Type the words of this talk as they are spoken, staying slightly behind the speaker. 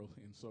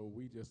And so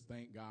we just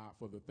thank God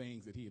for the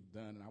things that he has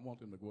done. And I want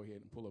them to go ahead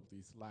and pull up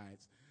these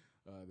slides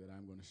that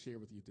I'm going to share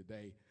with you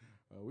today.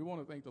 We want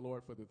to thank the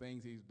Lord for the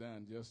things he's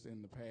done just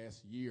in the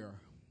past year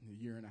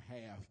and a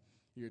half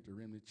here at the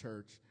Remnant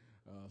Church.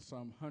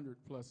 Some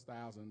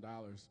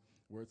 $100,000+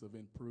 worth of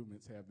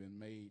improvements have been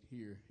made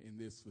here in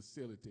this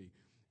facility.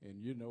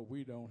 And you know,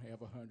 we don't have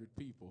 100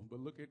 people,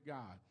 but look at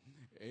God.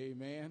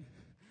 Amen.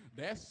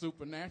 That's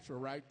supernatural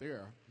right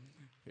there.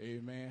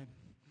 Amen.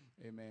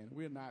 Amen.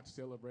 We're not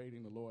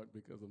celebrating the Lord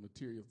because of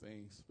material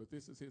things, but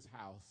this is his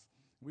house.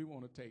 We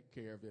want to take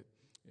care of it.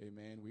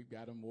 Amen. We've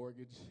got a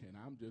mortgage, and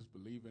I'm just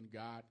believing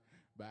God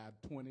by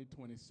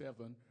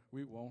 2027,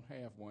 we won't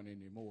have one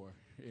anymore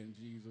in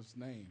Jesus'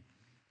 name.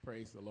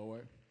 Praise the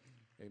Lord.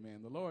 Amen.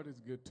 The Lord is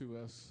good to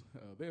us.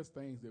 There's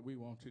things that we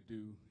want to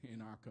do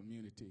in our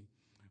community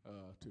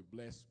to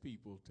bless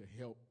people, to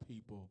help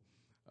people,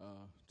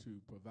 to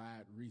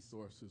provide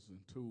resources and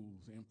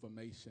tools,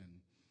 information,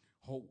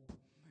 hope.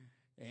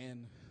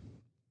 And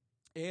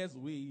as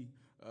we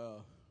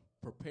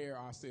prepare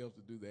ourselves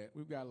to do that,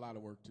 we've got a lot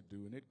of work to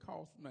do, and it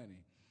costs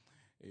money.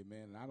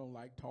 Amen. And I don't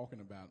like talking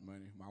about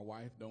money. My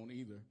wife don't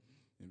either.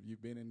 If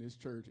you've been in this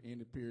church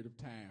any period of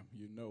time,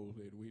 you know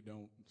that we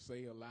don't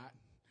say a lot.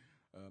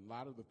 A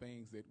lot of the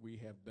things that we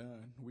have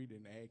done, we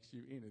didn't ask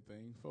you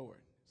anything for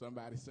it.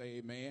 Somebody say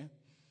amen.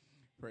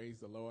 Praise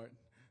the Lord.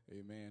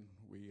 Amen.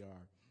 We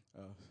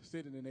are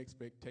sitting in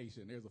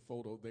expectation. There's a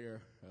photo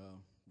there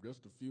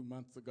just a few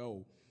months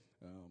ago.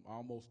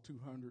 Almost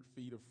 200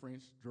 feet of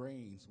French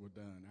drains were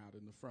done out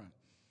in the front.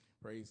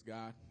 Praise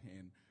God.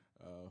 And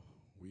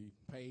we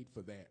paid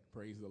for that.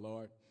 Praise the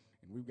Lord.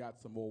 And we've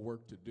got some more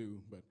work to do.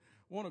 But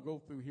I want to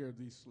go through here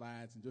these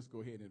slides and just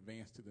go ahead and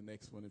advance to the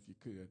next one if you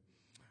could.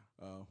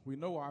 We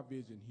know our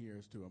vision here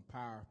is to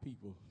empower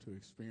people to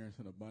experience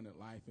an abundant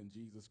life in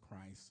Jesus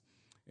Christ.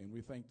 And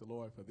we thank the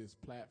Lord for this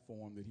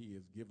platform that he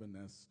has given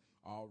us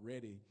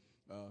already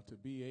to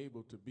be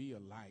able to be a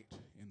light.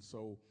 And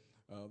so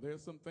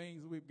there's some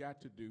things we've got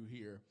to do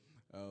here.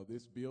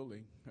 This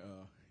building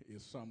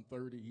is some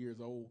 30 years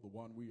old, the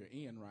one we are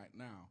in right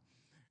now.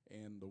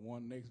 And the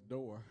one next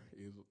door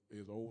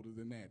is older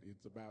than that.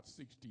 It's about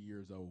 60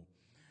 years old.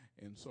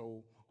 And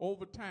so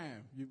over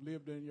time, you've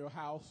lived in your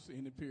house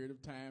any period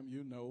of time,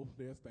 you know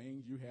there's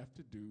things you have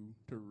to do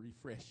to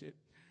refresh it,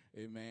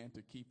 amen,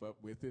 to keep up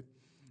with it.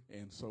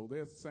 And so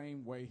there's the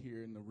same way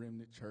here in the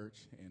Remnant Church.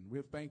 And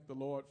we'll thank the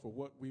Lord for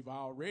what we've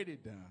already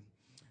done.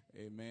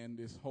 Amen.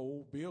 This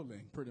whole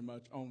building pretty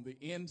much on the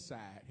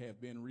inside have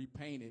been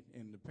repainted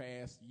in the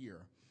past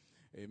year.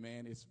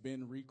 Amen. It's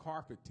been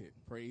recarpeted.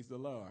 Praise the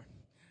Lord.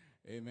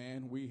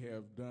 Amen. We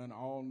have done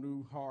all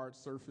new hard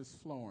surface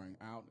flooring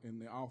out in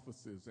the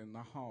offices, in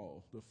the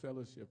hall, the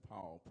fellowship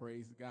hall.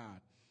 Praise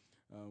God.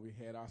 We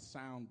had our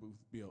sound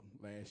booth built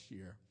last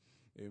year.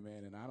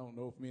 Amen. And I don't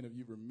know if many of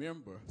you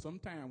remember,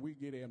 sometimes we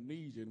get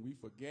amnesia and we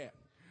forget,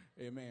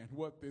 amen,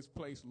 what this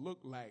place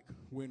looked like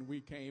when we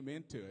came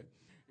into it.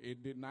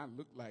 It did not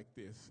look like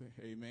this.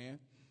 Amen.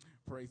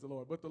 Praise the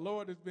Lord. But the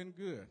Lord has been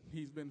good.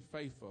 He's been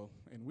faithful.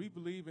 And we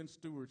believe in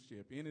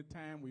stewardship.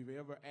 Anytime we've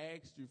ever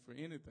asked you for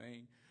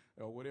anything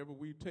or whatever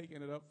we've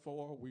taken it up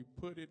for, we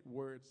put it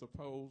where it's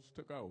supposed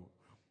to go.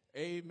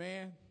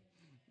 Amen.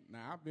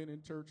 Now, I've been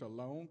in church a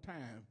long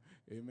time.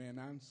 Amen.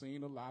 I've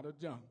seen a lot of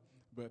junk.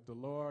 But the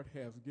Lord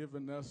has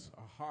given us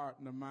a heart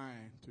and a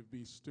mind to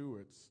be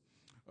stewards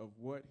of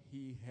what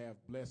he have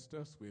blessed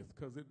us with,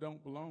 because it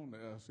don't belong to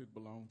us, it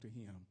belongs to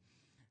him.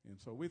 And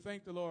so we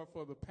thank the Lord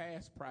for the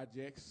past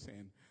projects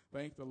and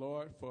thank the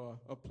Lord for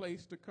a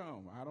place to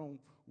come. I don't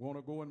want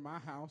to go in my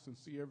house and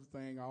see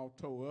everything all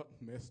tore up,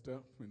 messed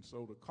up. And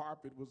so the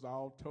carpet was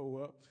all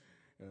tore up.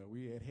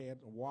 We had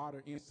a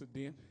water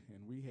incident and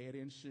we had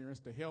insurance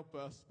to help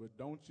us. But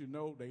don't you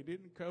know, they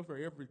didn't cover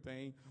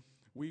everything.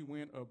 We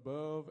went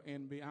above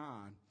and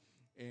beyond,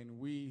 and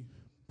we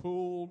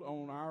pulled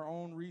on our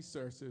own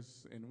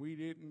resources, and we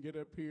didn't get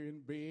up here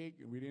and beg,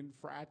 and we didn't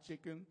fry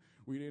chicken,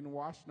 we didn't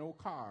wash no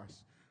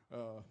cars,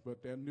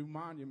 but that new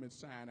monument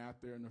sign out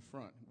there in the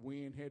front,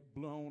 wind had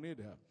blown it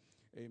up.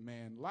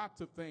 Amen. Lots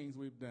of things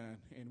we've done,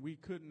 and we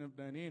couldn't have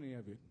done any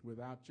of it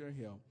without your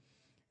help.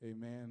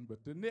 Amen.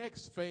 But the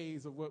next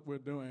phase of what we're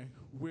doing,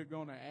 we're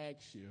going to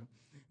ask you,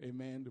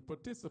 amen, to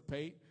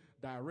participate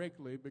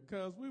directly,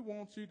 because we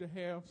want you to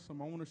have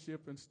some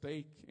ownership and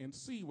stake and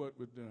see what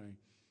we're doing.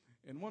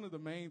 And one of the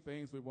main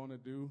things we want to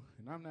do,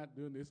 and I'm not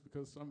doing this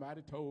because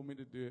somebody told me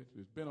to do it,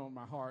 it's been on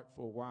my heart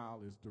for a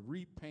while, is to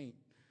repaint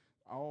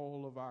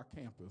all of our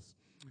campus.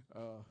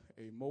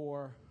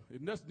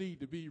 It does need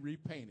to be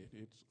repainted.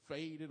 It's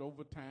faded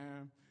over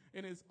time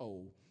and it's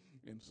old.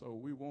 And so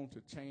we want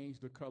to change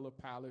the color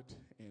palette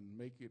and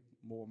make it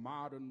more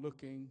modern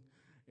looking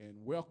and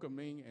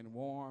welcoming and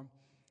warm.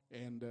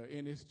 And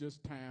it's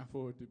just time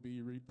for it to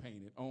be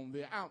repainted on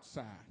the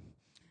outside.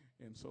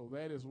 And so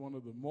that is one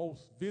of the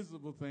most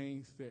visible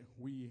things that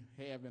we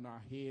have in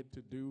our head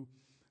to do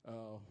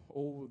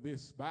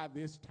by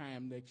this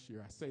time next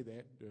year. I say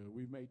that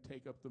we may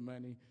take up the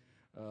money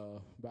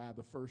by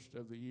the first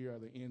of the year or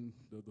the end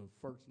of the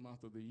first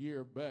month of the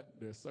year, but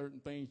there's certain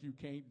things you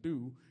can't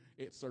do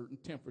at certain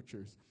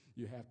temperatures.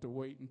 You have to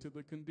wait until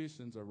the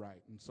conditions are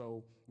right. And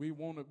so we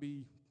want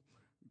to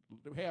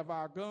have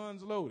our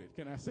guns loaded,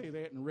 can I say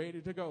that, and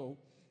ready to go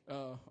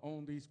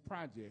on these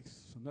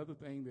projects. Another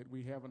thing that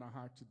we have in our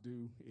heart to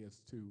do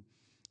is to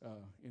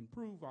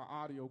improve our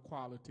audio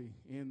quality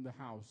in the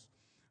house.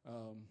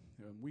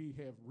 We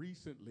have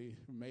recently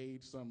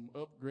made some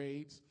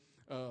upgrades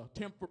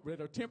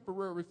that are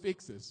temporary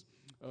fixes,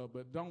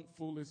 but don't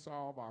fully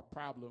solve our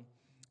problem.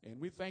 And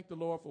we thank the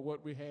Lord for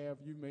what we have.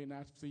 You may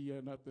not see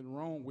nothing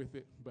wrong with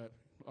it, but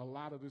a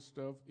lot of this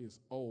stuff is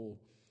old.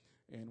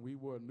 And we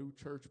were a new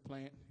church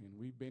plant, and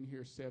we've been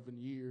here 7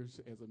 years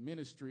as a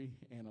ministry,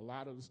 and a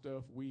lot of the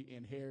stuff we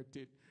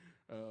inherited,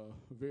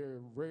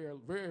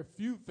 very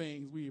few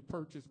things we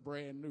purchased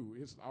brand new.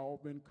 It's all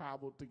been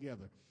cobbled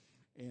together.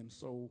 And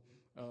so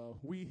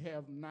we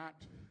have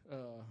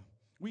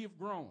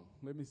grown.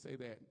 Let me say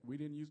that. We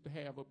didn't used to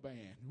have a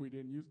band. We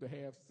didn't used to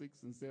have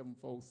 6 and 7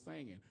 folks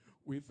singing.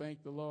 We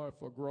thank the Lord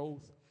for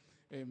growth.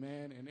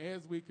 Amen. And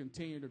as we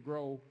continue to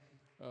grow,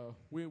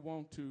 we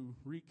want to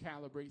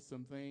recalibrate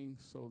some things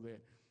so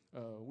that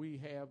we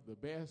have the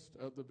best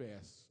of the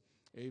best.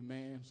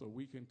 Amen. So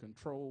we can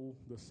control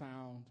the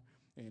sound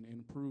and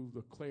improve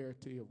the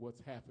clarity of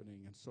what's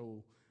happening. And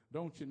so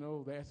don't you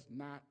know that's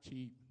not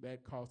cheap.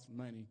 That costs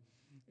money.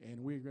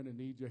 And we're going to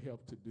need your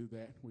help to do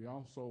that. We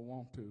also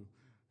want to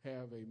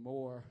have a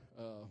more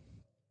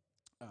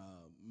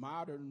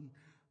modern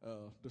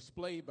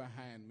display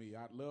behind me.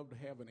 I'd love to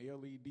have an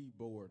LED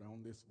board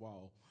on this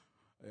wall.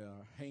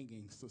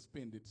 Hanging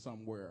suspended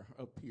somewhere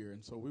up here.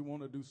 And so we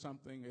want to do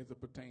something as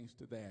it pertains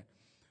to that.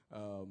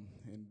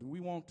 And we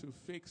want to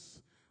fix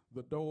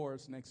the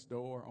doors next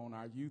door on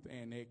our youth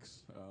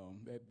annex.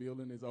 That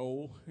building is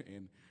old,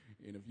 and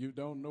if you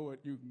don't know it,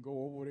 you can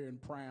go over there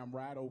and pry them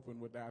right open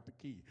without the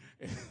key.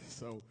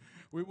 So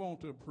we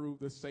want to improve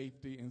the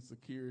safety and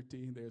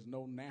security. There's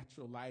no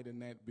natural light in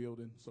that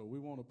building, so we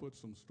want to put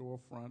some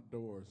storefront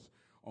doors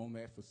on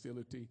that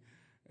facility,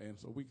 and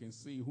so we can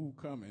see who's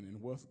coming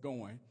and what's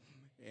going.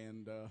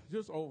 And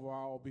just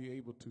overall be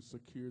able to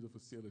secure the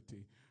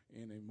facility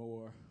in a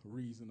more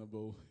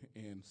reasonable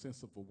and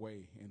sensible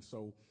way. And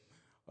so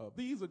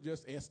these are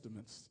just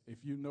estimates. If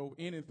you know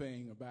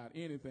anything about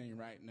anything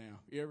right now,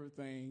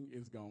 everything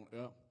is going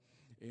up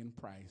in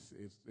price.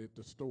 It's at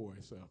the store,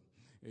 it's up.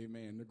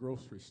 Amen. The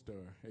grocery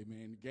store.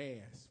 Amen.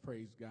 Gas.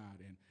 Praise God.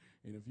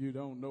 And if you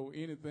don't know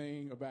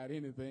anything about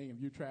anything,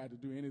 if you try to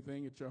do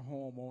anything at your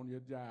home, on your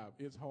job,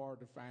 it's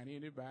hard to find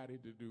anybody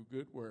to do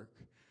good work,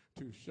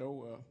 to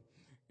show up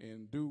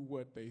and do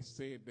what they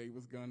said they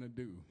was going to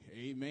do.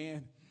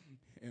 Amen.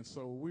 And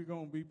so we're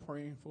going to be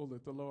praying for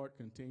that the Lord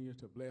continue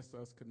to bless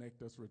us,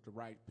 connect us with the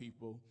right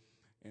people.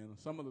 And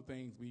some of the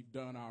things we've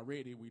done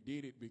already, we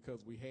did it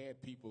because we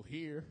had people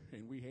here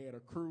and we had a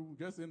crew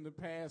just in the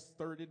past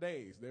 30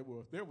 days. There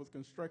was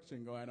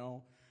construction going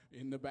on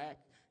in the back,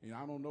 and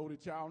I don't know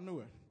that y'all knew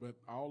it, but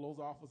all those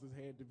offices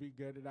had to be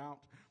gutted out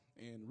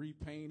and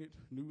repainted,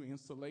 new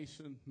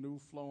insulation, new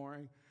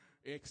flooring,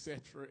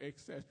 etc.,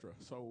 etc.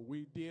 So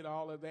we did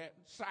all of that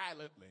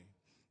silently.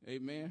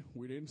 Amen.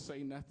 We didn't say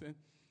nothing,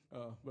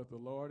 but the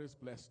Lord has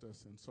blessed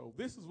us. And so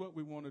this is what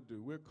we want to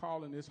do. We're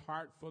calling this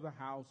Heart for the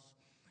House,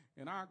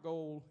 and our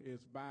goal is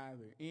by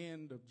the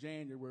end of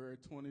January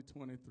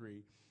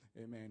 2023,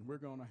 amen, we're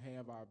going to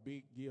have our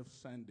Big Gift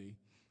Sunday.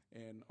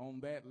 And on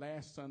that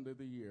last Sunday of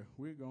the year,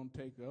 we're going to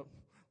take up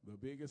the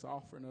biggest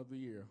offering of the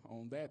year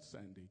on that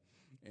Sunday.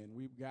 And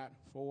we've got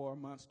 4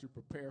 months to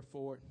prepare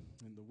for it.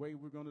 And the way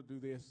we're going to do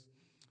this,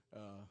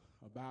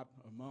 about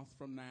a month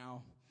from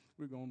now,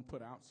 we're going to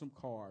put out some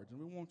cards. And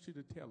we want you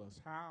to tell us,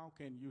 how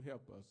can you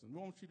help us? And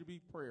we want you to be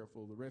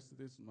prayerful the rest of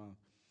this month.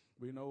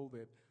 We know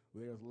that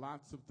there's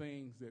lots of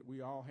things that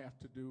we all have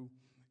to do.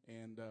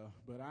 And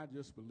but I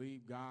just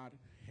believe God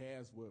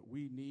has what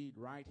we need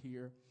right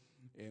here.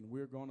 And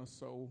we're going to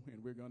sow,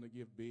 and we're going to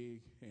give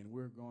big, and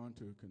we're going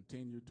to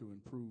continue to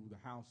improve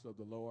the house of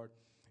the Lord.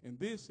 And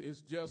this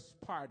is just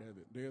part of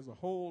it. There's a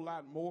whole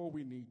lot more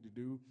we need to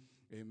do,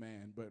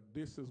 amen. But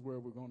this is where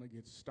we're going to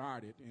get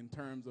started in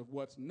terms of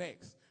what's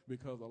next,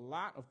 because a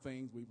lot of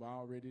things we've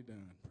already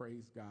done.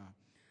 Praise God,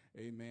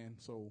 amen.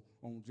 So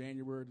on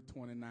January the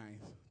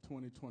 29th,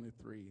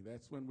 2023,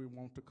 that's when we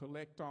want to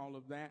collect all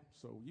of that.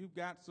 So you've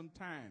got some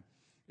time,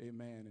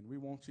 amen. And we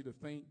want you to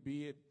think,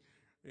 be it.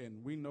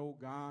 And we know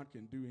God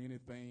can do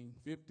anything.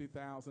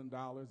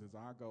 $50,000 is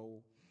our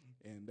goal.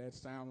 And that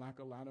sounds like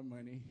a lot of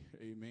money,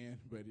 amen,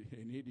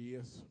 and it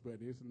is, but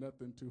it's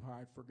nothing too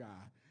hard for God.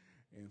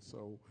 And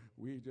so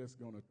we're just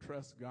going to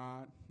trust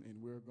God, and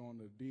we're going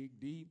to dig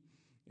deep,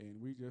 and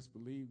we just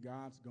believe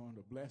God's going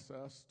to bless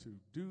us to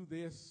do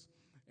this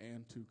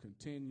and to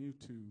continue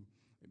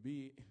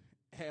to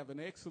have an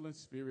excellent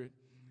spirit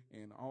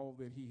in all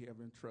that he have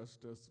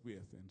entrusted us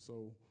with. And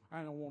so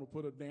I don't want to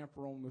put a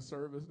damper on the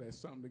service. That's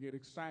something to get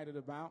excited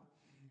about,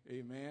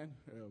 amen.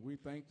 We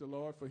thank the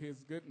Lord for his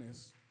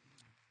goodness.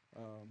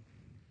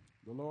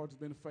 The Lord's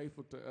been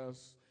faithful to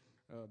us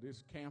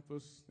This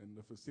campus and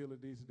the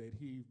facilities that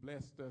he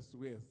blessed us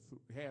with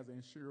has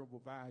an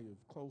insurable value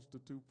of close to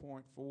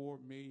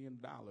 $2.4 million.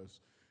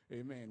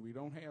 Amen. We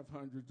don't have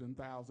hundreds and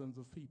thousands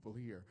of people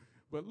here.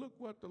 But look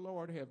what the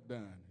Lord have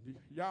done.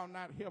 Y'all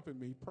not helping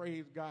me.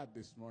 Praise God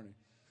this morning.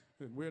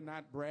 And we're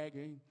not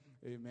bragging,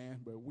 amen,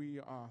 but we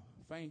are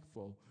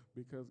thankful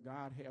because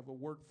God have a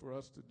work for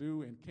us to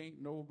do, and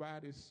can't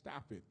nobody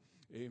stop it.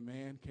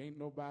 Amen. Can't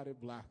nobody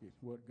block it.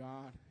 What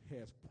God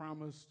has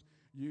promised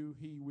you,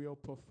 he will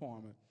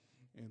perform it.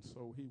 And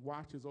so he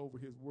watches over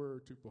his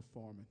word to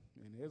perform it.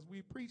 And as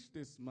we preach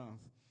this month,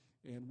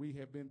 and we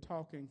have been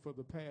talking for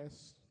the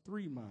past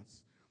 3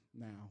 months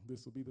now,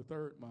 this will be the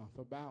 3rd month,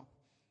 about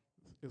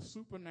the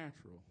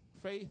supernatural,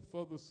 faith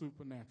for the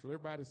supernatural.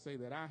 Everybody say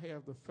that. I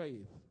have the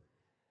faith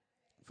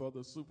for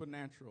the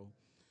supernatural.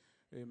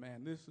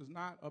 Amen. This is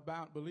not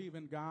about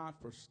believing God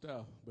for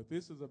stuff, but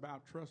this is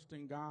about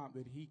trusting God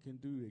that he can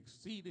do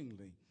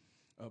exceedingly,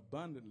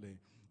 abundantly,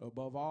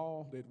 above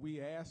all that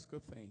we ask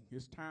or think.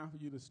 It's time for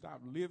you to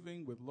stop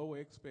living with low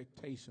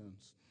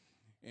expectations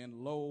and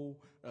low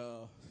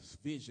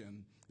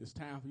vision. It's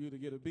time for you to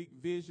get a big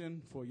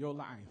vision for your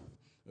life,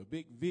 a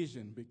big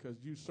vision, because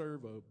you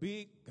serve a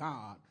big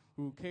God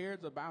who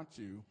cares about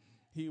you.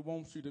 He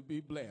wants you to be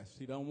blessed.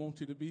 He don't want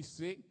you to be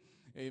sick.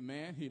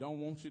 Amen. He don't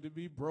want you to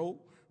be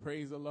broke.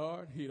 Praise the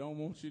Lord. He don't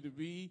want you to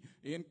be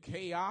in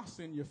chaos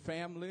in your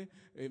family.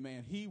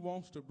 Amen. He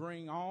wants to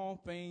bring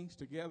all things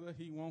together.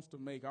 He wants to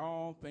make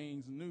all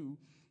things new.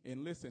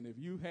 And listen, if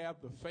you have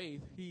the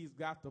faith, he's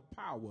got the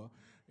power,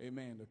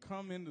 amen, to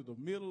come into the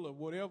middle of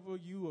whatever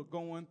you are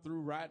going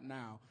through right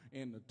now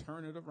and to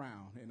turn it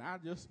around. And I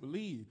just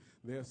believe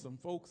there's some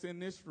folks in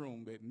this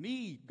room that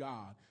need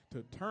God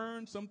to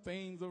turn some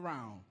things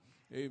around.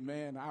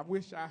 Amen. I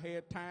wish I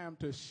had time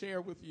to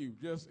share with you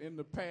just in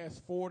the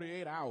past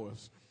 48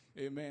 hours,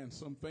 amen,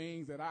 some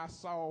things that I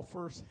saw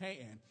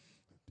firsthand.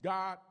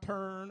 God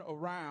turned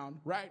around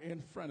right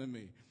in front of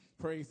me.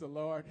 Praise the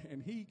Lord.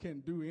 And he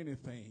can do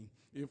anything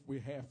if we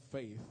have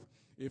faith,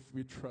 if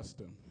we trust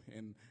him.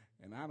 And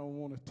I don't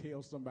want to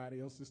tell somebody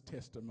else's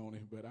testimony,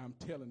 but I'm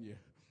telling you,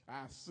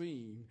 I've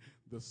seen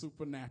the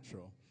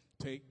supernatural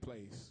take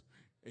place.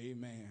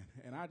 Amen.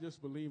 And I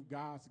just believe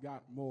God's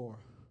got more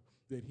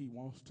that he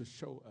wants to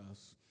show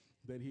us,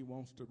 that he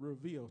wants to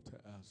reveal to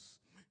us.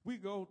 We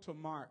go to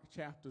Mark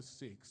chapter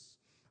 6.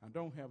 I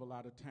don't have a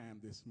lot of time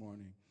this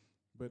morning,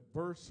 but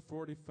verse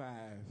 45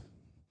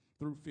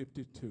 through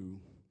 52.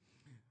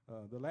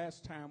 The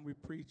last time we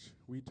preached,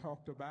 we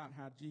talked about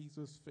how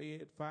Jesus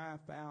fed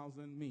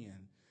 5,000 men,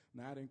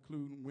 not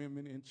including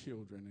women and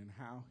children, and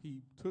how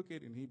he took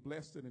it and he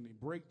blessed it and he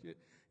broke it,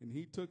 and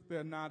he took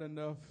their not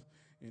enough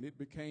and it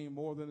became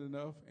more than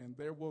enough, and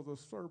there was a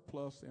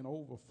surplus and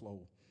overflow.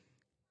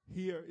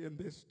 Here in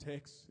this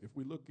text, if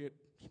we look at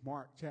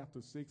Mark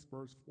chapter 6,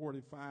 verse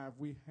 45,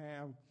 we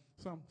have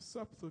some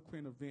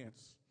subsequent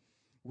events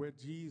where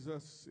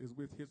Jesus is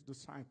with his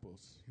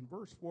disciples. In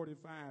verse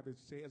 45, it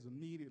says,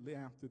 immediately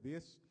after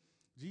this,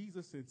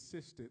 Jesus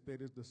insisted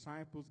that his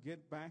disciples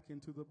get back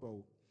into the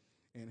boat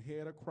and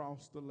head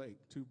across the lake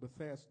to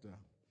Bethesda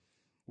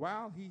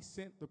while he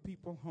sent the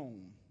people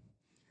home.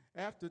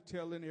 After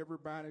telling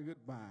everybody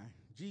goodbye,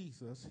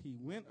 Jesus, he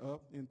went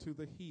up into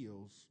the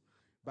hills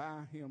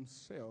by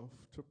himself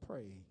to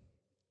pray.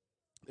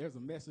 There's a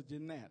message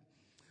in that.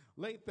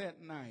 Late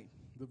that night,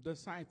 the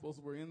disciples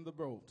were in the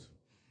boat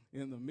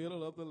in the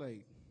middle of the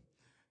lake,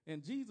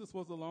 and Jesus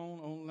was alone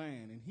on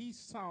land, and he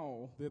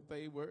saw that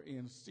they were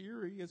in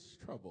serious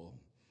trouble.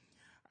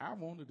 I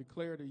want to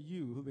declare to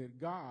you that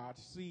God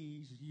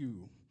sees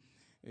you.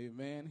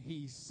 Amen.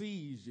 He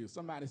sees you.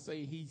 Somebody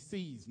say, he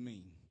sees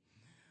me.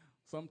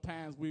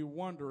 Sometimes we're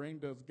wondering,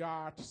 does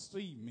God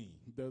see me?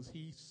 Does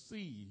he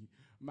see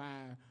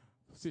my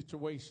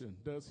situation?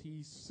 Does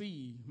he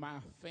see my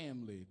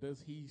family?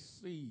 Does he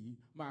see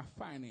my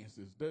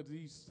finances? Does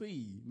he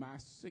see my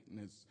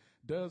sickness?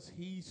 Does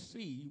he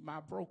see my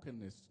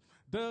brokenness?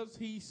 Does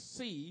he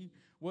see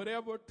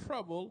whatever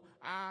trouble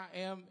I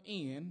am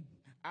in?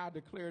 I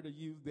declare to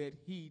you that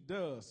he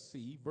does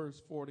see.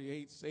 Verse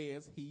 48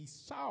 says he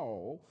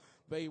saw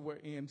they were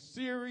in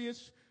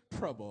serious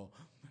trouble.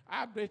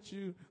 I bet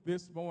you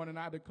this morning,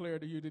 I declare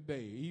to you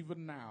today,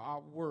 even now,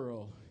 our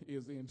world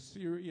is in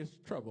serious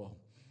trouble.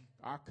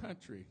 Our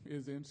country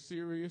is in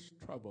serious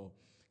trouble.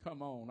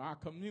 Come on, our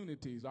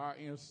communities are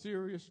in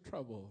serious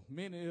trouble.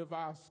 Many of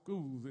our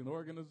schools and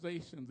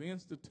organizations,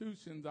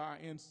 institutions are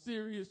in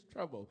serious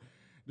trouble.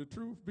 The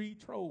truth be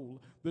told,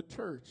 the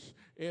church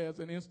as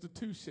an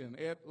institution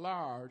at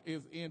large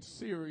is in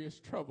serious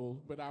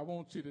trouble. But I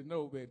want you to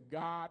know that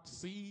God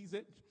sees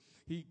it,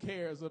 he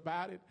cares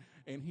about it,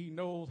 and he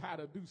knows how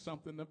to do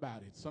something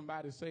about it.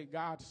 Somebody say,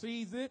 God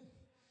sees it,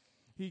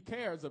 he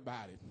cares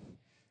about it,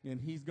 and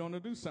he's going to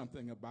do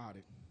something about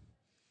it.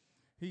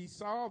 He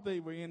saw they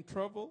were in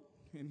trouble,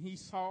 and he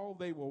saw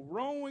they were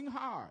rowing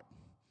hard,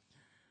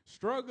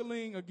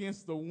 struggling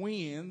against the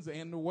winds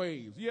and the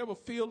waves. You ever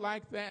feel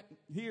like that?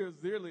 Here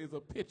really is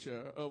a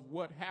picture of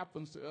what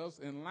happens to us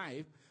in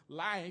life.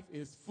 Life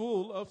is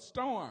full of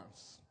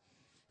storms,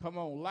 Come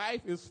on,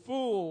 life is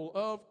full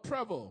of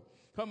trouble.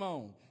 Come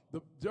on.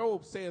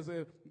 Job says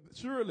that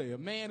surely a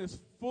man is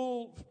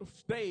full,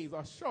 days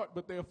are short,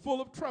 but they're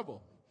full of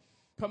trouble.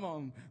 Come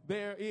on,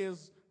 there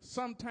is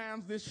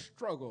sometimes this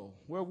struggle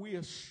where we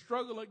are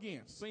struggling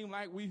against. Seem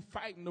like we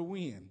fighting the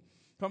wind.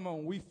 Come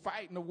on, we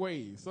fighting the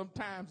waves.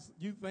 Sometimes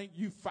you think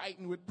you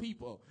fighting with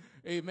people.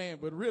 Amen.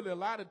 But really a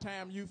lot of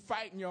times you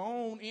fighting your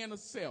own inner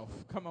self.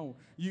 Come on.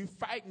 You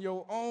fighting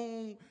your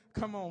own,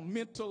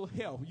 mental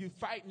health. You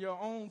fighting your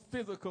own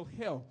physical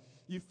health.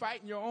 You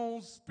fighting your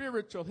own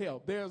spiritual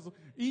health. There's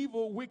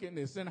evil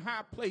wickedness in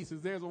high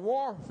places. There's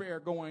warfare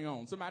going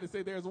on. Somebody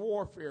say there's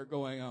warfare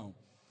going on.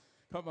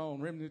 Come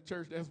on, Remnant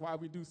Church, that's why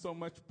we do so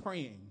much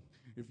praying.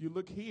 If you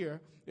look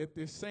here at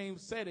this same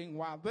setting,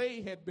 while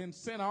they had been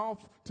sent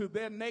off to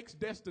their next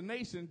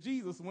destination,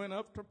 Jesus went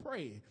up to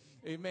pray.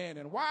 Amen.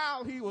 And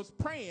while he was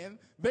praying,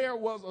 there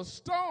was a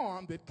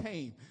storm that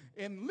came.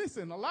 And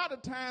listen, a lot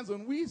of times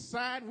when we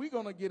decide we're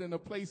going to get in a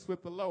place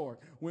with the Lord,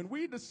 when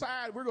we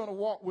decide we're going to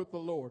walk with the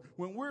Lord,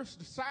 when we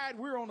decide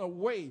we're on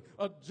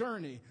a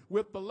journey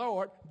with the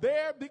Lord,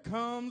 there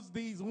becomes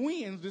these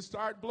winds that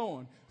start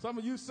blowing. Some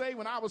of you say,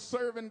 when I was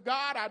serving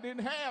God, I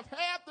didn't have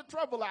half the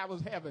trouble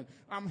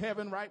I'm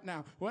having right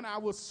now. When I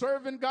was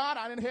serving God,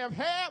 I didn't have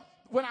half.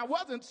 When I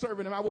wasn't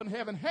serving him, I wasn't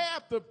having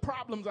half the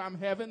problems I'm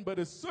having. But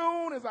as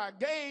soon as I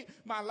gave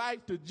my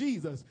life to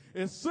Jesus,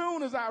 as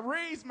soon as I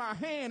raised my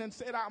hand and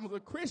said I was a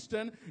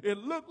Christian, it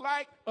looked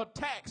like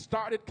attacks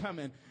started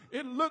coming.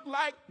 It looked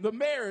like the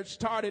marriage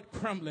started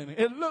crumbling.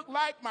 It looked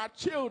like my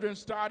children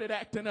started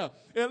acting up.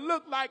 It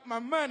looked like my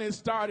money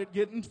started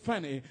getting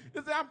funny.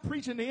 I'm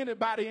preaching to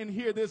anybody in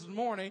here this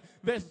morning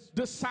that's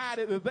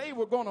decided that they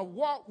were going to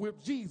walk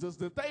with Jesus,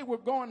 that they were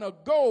going to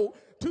go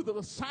to the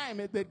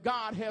assignment that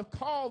God has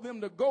called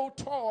them to go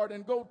toward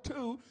and go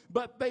to,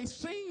 but they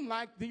seem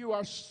like you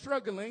are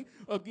struggling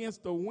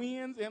against the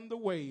winds and the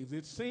waves.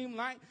 It seemed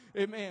like,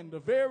 amen, the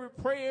very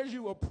prayers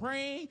you were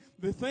praying,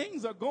 the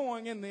things are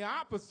going in the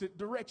opposite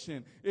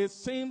direction. It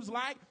seems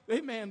like,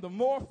 amen, the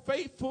more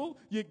faithful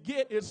you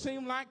get, it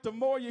seems like the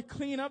more you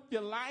clean up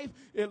your life,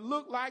 it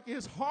looked like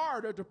it's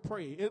harder to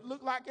pray. It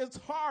looked like it's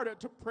harder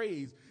to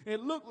praise. It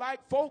looked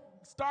like folk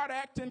start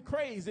acting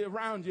crazy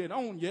around you and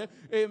on you.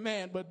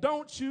 Amen. But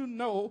don't you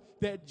know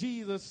that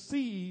Jesus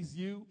sees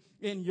you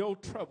in your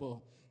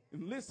trouble?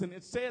 And listen,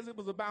 it says it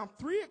was about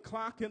 3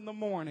 o'clock in the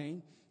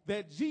morning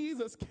that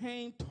Jesus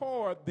came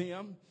toward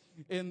them.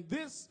 And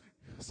this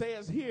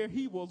says here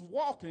he was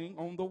walking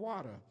on the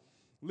water.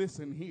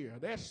 Listen here,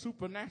 that's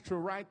supernatural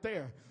right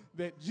there.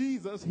 That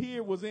Jesus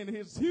here was in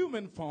his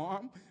human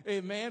form,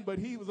 amen, but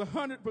he was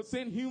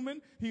 100%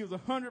 human, he was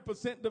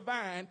 100%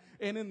 divine,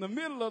 and in the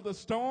middle of the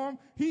storm,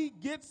 he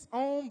gets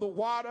on the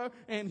water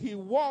and he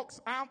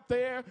walks out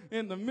there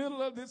in the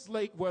middle of this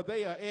lake where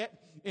they are at,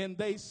 and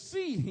they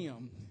see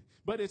him.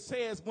 But it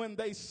says when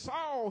they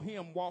saw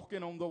him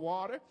walking on the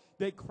water,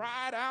 they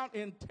cried out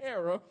in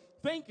terror,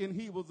 thinking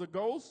he was a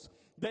ghost.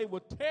 They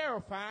were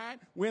terrified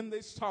when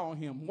they saw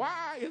him.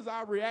 Why is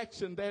our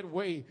reaction that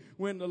way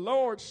when the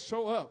Lord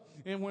show up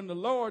and when the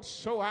Lord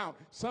show out?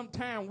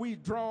 Sometimes we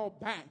draw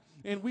back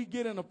and we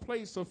get in a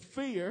place of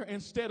fear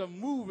instead of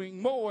moving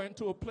more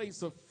into a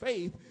place of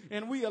faith,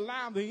 and we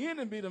allow the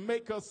enemy to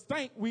make us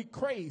think we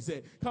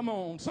crazy. Come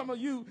on, some of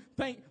you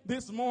think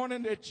this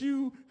morning that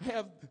you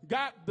have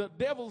got, the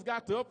devil's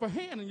got the upper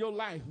hand in your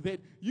life, that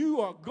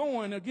you are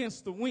going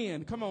against the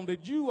wind. Come on,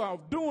 that you are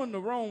doing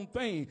the wrong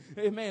thing.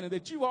 Amen. And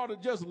that you ought to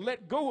just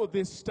let go of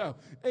this stuff.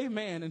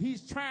 Amen. And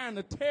he's trying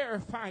to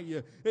terrify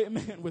you,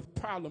 amen, with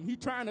problem. He's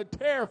trying to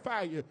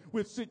terrify you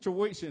with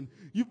situation.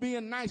 You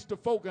being nice to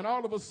folk, and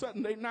all of a sudden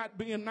they not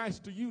being nice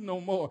to you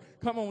no more.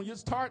 Come on, you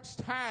start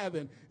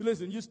tithing.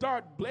 Listen, you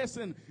start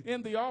blessing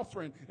in the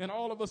offering, and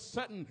all of a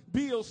sudden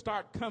bills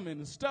start coming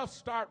and stuff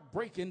start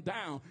breaking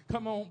down.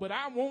 Come on, but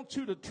I want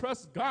you to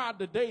trust God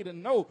today to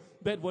know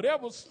that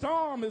whatever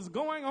storm is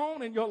going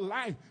on in your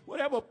life,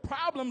 whatever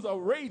problems are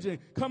raging,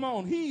 come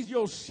on, he's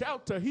your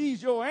shelter,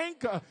 he's your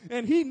anchor,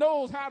 and he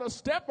knows how to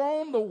step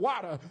on the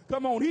water.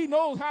 Come on, he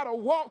knows how to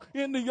walk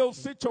into your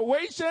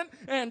situation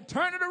and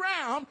turn it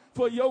around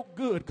for your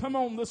good. Come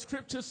on, the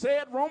scripture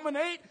said, Romans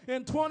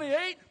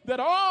 8:28, that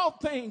all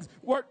things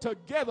work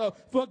together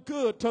for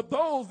good to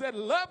those that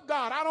love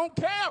God. I don't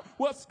care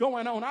what's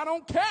going on. I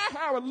don't care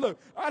how it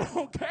looks. I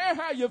don't care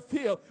how you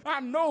feel.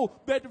 I know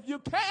that if you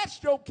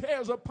cast your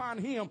cares upon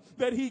him,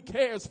 that he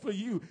cares for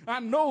you. I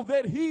know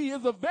that he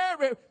is a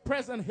very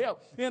present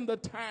help in the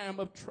time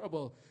of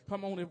trouble.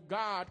 Come on, if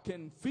God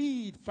can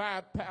feed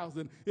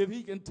 5,000, if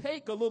he can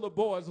take a little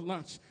boy's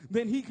lunch,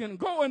 then he can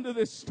go into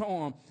this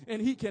storm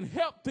and he can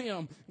help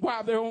them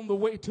while they're on the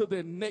way to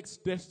their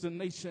next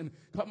destination.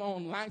 Come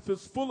on, life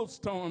is full of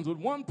storms. But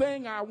one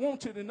thing I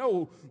want you to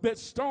know, that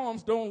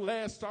storms don't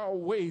last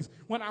always.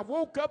 When I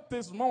woke up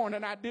this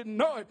morning, I didn't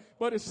know it,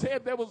 but it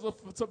said there was a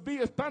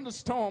severe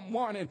thunderstorm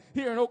warning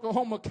here in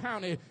Oklahoma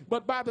County.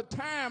 But by the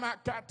time I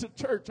got to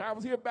church, I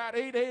was here about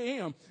 8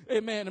 a.m.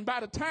 Amen. And by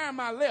the time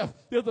I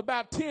left, there was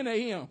about 10 10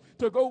 a.m.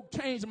 to go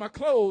change my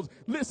clothes.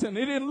 Listen,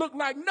 it didn't look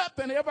like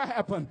nothing ever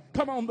happened.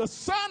 Come on, the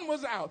sun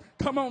was out.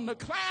 Come on, the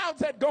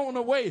clouds had gone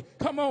away.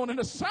 Come on, and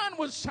the sun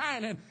was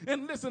shining.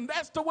 And listen,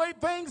 that's the way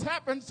things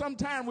happen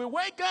sometimes. We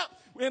wake up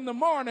in the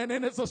morning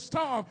and it's a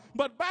storm,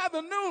 but by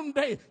the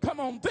noonday, come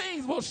on,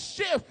 things will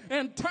shift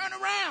and turn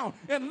around.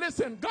 And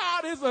listen,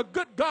 God is a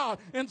good God,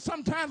 and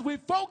sometimes we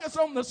focus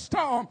on the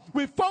storm,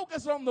 we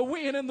focus on the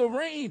wind and the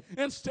rain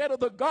instead of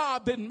the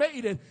God that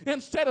made it,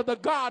 instead of the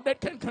God that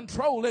can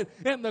control it,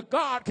 and the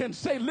God can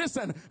say,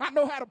 listen, I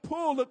know how to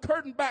pull the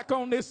curtain back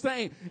on this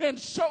thing and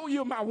show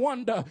you my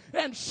wonder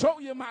and show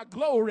you my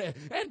glory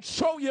and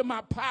show you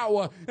my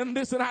power. And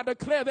listen, I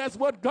declare that's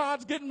what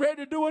God's getting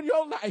ready to do in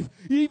your life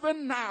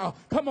even now.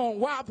 Come on,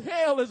 while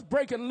hell is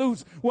breaking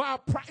loose, while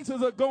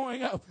prices are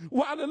going up,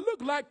 while it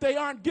look like they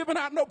aren't giving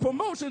out no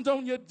promotions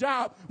on your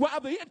job, while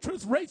the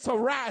interest rates are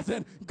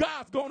rising,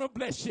 God's going to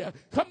bless you.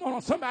 Come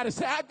on, somebody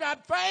say, I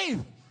got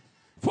faith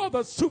for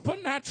the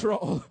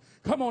supernatural.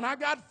 Come on, I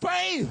got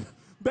faith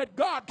that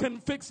God can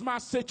fix my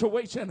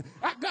situation.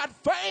 I got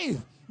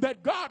faith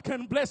that God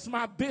can bless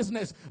my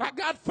business. I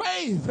got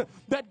faith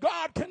that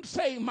God can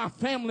save my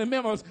family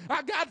members.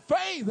 I got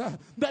faith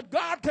that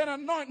God can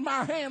anoint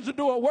my hands to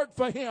do a work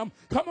for him.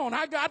 Come on,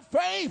 I got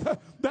faith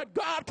that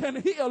God can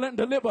heal and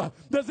deliver.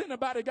 Does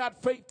anybody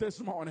got faith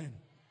this morning?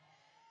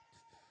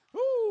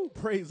 Ooh,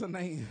 praise the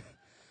name.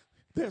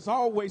 There's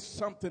always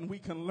something we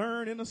can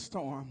learn in a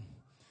storm.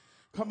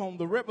 Come on,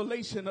 the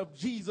revelation of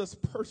Jesus'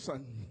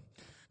 person.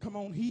 Come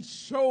on, he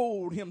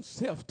showed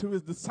himself to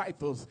his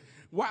disciples.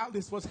 While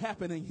this was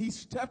happening, he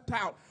stepped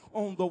out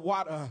on the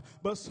water.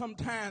 But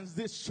sometimes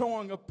this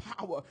showing of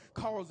power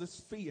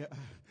causes fear.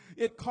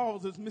 It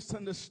causes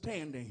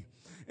misunderstanding.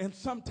 And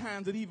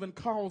sometimes it even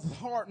causes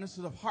hardness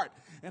of heart.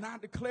 And I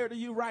declare to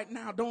you right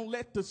now, don't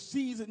let the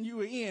season you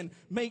are in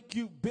make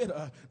you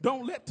bitter.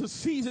 Don't let the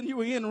season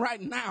you are in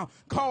right now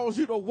cause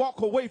you to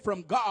walk away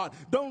from God.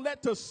 Don't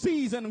let the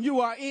season you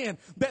are in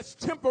that's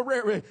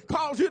temporary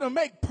cause you to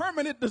make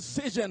permanent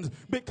decisions,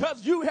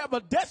 because you have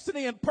a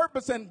destiny and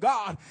purpose in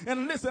God.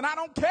 And listen, I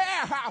don't care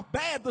how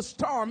bad the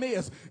storm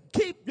is.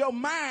 Keep your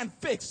mind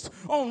fixed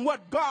on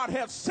what God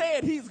has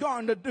said he's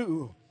going to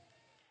do.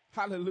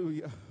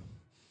 Hallelujah.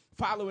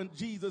 Following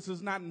Jesus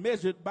is not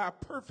measured by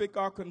perfect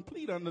or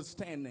complete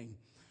understanding,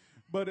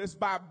 but it's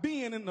by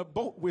being in the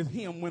boat with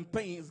him when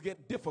things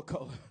get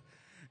difficult.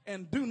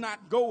 And do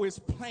not go as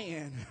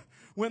planned.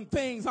 When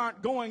things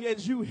aren't going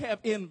as you have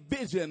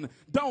envisioned,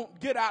 don't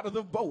get out of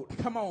the boat.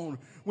 Come on.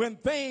 When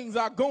things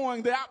are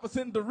going the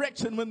opposite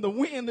direction, when the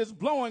wind is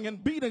blowing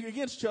and beating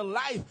against your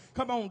life,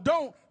 come on,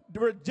 don't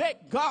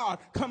reject God.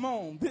 Come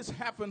on. This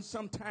happens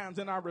sometimes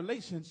in our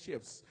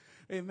relationships.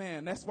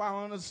 Amen. That's why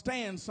I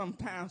understand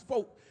sometimes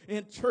folk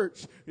in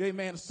church,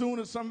 amen, as soon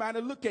as somebody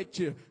look at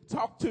you,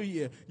 talk to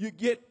you, you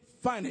get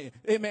funny,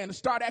 amen,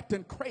 start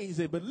acting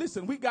crazy. But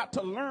listen, we got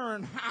to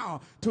learn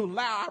how to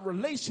allow our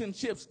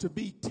relationships to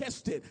be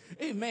tested,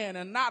 amen,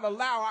 and not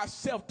allow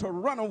ourselves to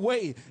run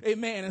away,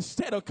 amen,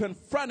 instead of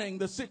confronting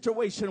the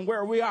situation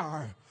where we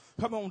are.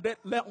 Come on,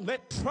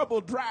 let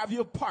trouble drive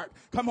you apart.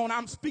 Come on,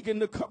 I'm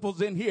speaking to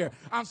couples in here.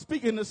 I'm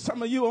speaking to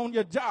some of you on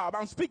your job.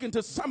 I'm speaking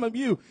to some of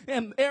you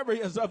in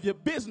areas of your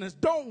business.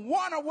 Don't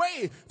run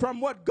away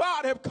from what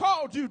God has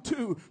called you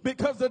to,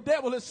 because the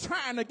devil is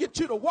trying to get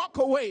you to walk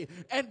away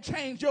and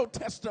change your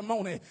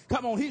testimony.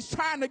 Come on, he's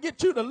trying to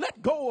get you to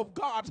let go of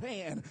God's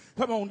hand.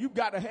 Come on, you've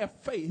got to have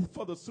faith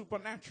for the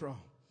supernatural.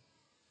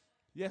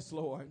 Yes,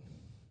 Lord.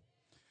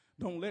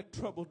 Don't let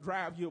trouble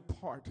drive you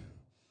apart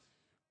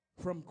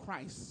from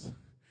Christ,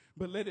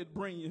 but let it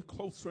bring you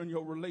closer in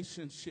your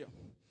relationship.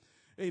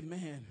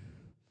 Amen.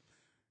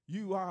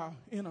 You are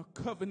in a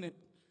covenant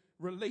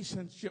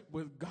relationship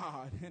with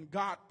God, and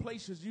God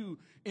places you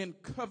in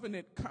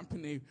covenant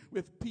company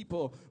with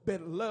people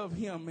that love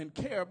him and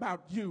care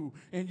about you,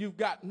 and you've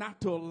got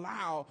not to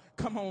allow,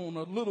 come on,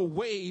 a little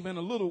wave and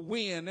a little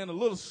wind and a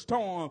little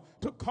storm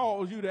to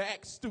cause you to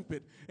act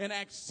stupid and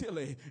act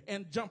silly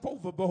and jump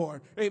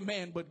overboard.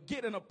 Amen. But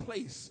get in a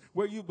place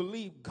where you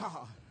believe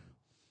God.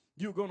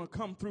 You're going to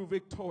come through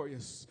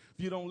victorious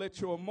if you don't let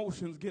your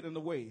emotions get in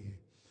the way.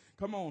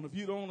 Come on, if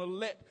you don't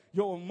let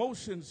your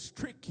emotions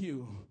trick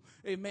you,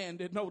 amen,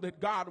 to know that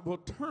God will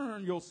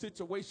turn your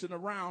situation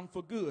around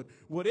for good.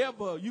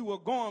 Whatever you are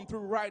going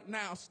through right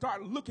now,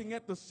 start looking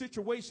at the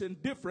situation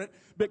different,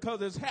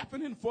 because it's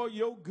happening for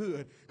your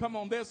good. Come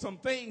on, there's some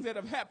things that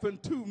have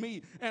happened to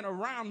me and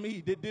around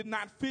me that did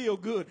not feel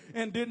good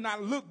and did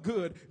not look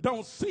good,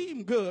 don't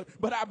seem good,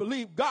 but I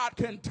believe God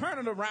can turn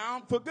it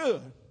around for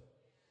good.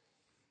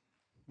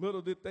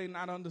 Little did they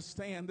not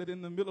understand that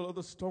in the middle of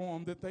the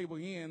storm that they were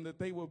in, that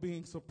they were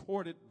being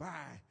supported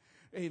by,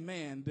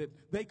 amen, that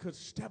they could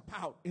step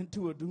out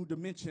into a new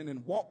dimension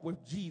and walk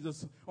with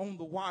Jesus on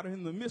the water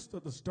in the midst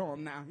of the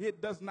storm. Now,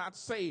 it does not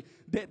say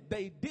that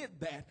they did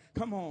that.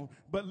 Come on.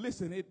 But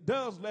listen, it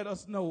does let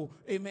us know,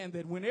 amen,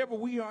 that whenever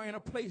we are in a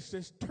place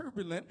that's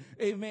turbulent,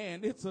 amen,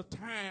 it's a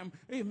time,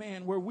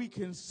 amen, where we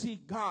can see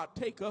God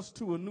take us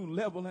to a new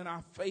level in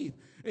our faith.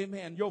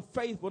 Amen. Your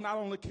faith will not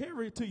only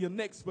carry you to your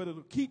next, but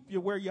it'll keep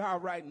you where you are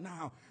right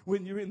now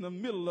when you're in the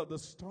middle of the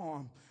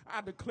storm.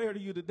 I declare to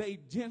you today,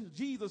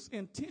 Jesus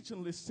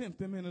intentionally sent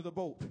them into the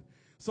boat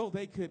so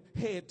they could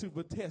head to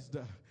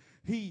Bethesda.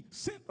 He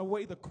sent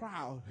away the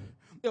crowd.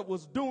 It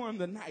was during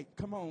the night.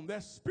 Come on,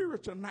 that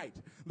spiritual night.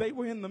 They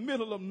were in the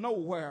middle of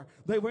nowhere.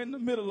 They were in the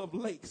middle of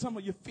lake. Some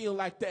of you feel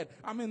like that.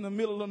 I'm in the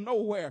middle of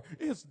nowhere.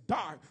 It's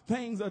dark.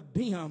 Things are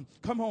dim.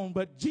 Come on,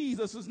 but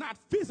Jesus is not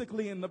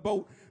physically in the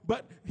boat,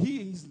 but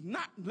he's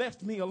not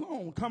left me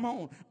alone. Come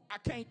on. I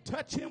can't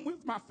touch him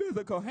with my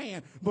physical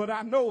hand, but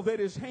I know that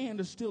his hand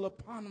is still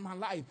upon my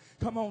life.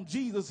 Come on,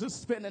 Jesus is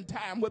spending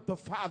time with the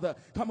Father.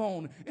 Come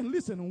on. And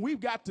listen,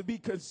 we've got to be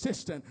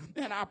consistent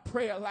in our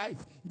prayer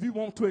life. If you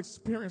want to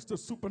experience the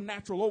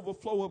supernatural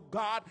overflow of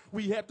God,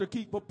 we have to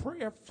keep a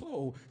prayer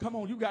flow. Come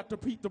on, you got to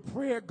keep the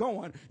prayer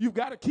going. You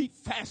got to keep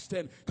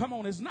fasting. Come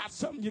on, it's not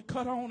something you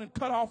cut on and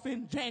cut off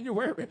in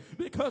January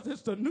because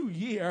it's the new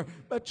year,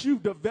 but you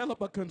develop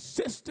a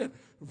consistent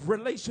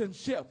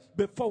relationship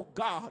before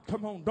God.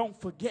 Come on, don't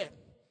forget.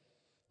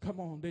 Come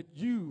on, that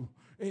you,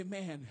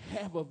 amen,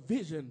 have a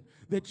vision,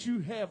 that you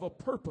have a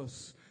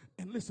purpose.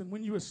 And listen,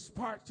 when you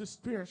start to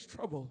experience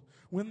trouble,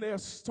 when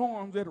there's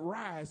storms that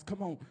rise,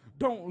 come on,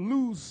 don't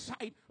lose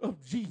sight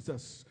of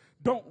Jesus.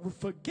 Don't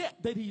forget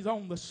that he's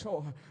on the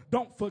shore.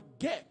 Don't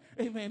forget,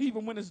 amen,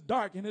 even when it's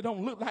dark and it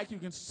don't look like you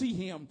can see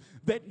him,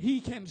 that he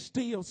can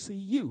still see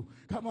you.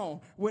 Come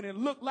on. When it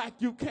look like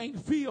you can't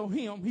feel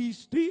him, he's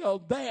still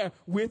there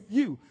with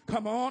you.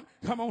 Come on.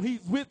 Come on.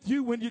 He's with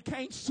you when you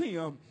can't see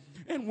him.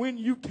 And when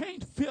you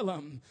can't feel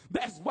him,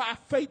 that's why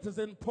faith is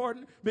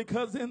important,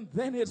 because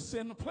then it's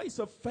in a place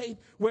of faith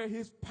where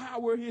his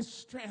power, his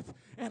strength,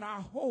 and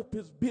our hope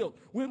is built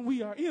when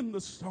we are in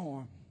the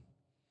storm.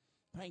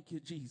 Thank you,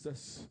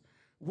 Jesus.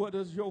 What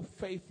does your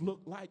faith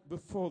look like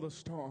before the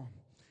storm?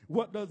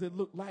 What does it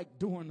look like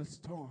during the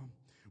storm?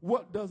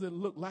 What does it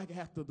look like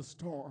after the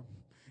storm?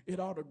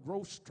 It ought to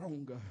grow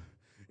stronger.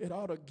 It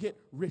ought to get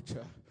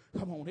richer.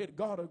 Come on, it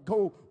got to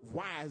go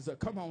wiser.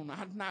 Come on,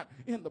 I'm not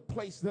in the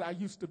place that I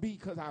used to be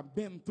because I've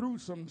been through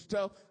some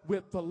stuff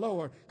with the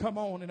Lord. Come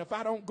on, and if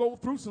I don't go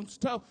through some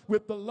stuff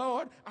with the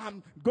Lord,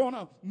 I'm going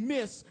to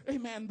miss,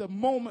 amen, the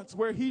moments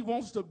where he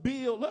wants to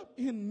build up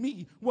in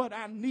me what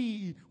I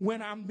need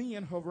when I'm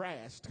being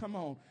harassed. Come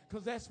on,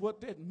 because that's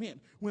what that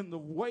meant when the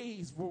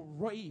waves were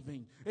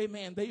raving.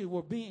 Amen, they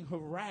were being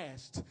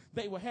harassed.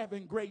 They were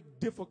having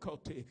great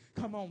difficulty.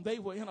 Come on, they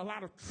were in a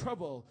lot of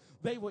trouble.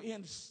 They were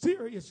in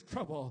serious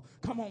trouble.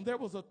 Come on, there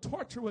was a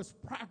tortuous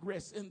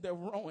progress in their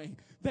rowing.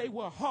 They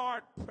were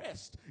hard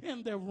pressed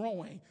in their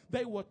rowing.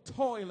 They were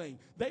toiling.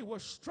 They were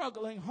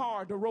struggling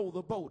hard to row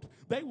the boat.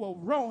 They were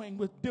rowing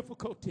with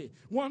difficulty.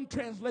 One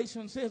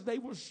translation says they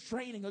were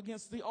straining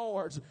against the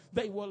oars.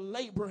 They were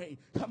laboring.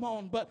 Come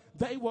on, but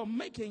they were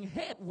making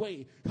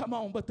headway. Come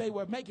on, but they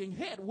were making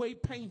headway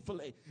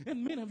painfully.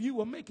 And many of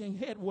you are making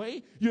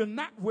headway. You're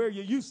not where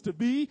you used to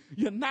be.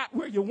 You're not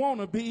where you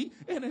want to be.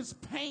 And it's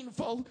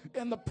painful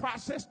in the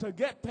process to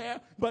get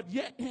there, but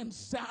yet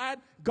inside,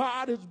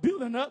 God is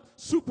building up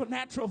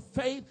supernatural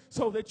faith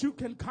so that you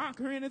can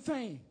conquer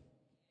anything.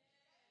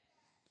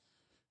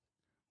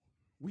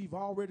 We've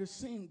already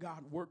seen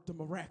God work the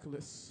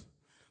miraculous,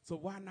 so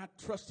why not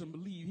trust and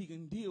believe he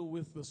can deal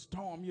with the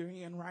storm you're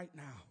in right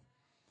now?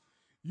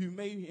 You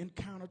may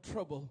encounter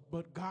trouble,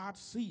 but God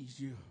sees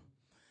you,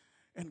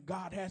 and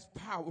God has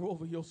power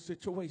over your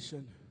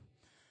situation.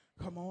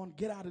 Come on,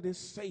 get out of this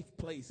safe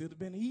place. It would have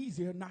been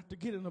easier not to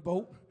get in the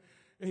boat.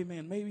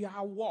 Amen. Maybe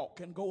I'll walk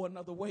and go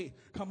another way.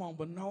 Come on,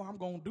 but no, I'm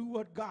going to do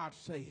what God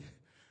say.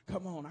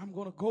 Come on, I'm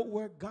going to go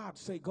where God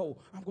say go.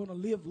 I'm going to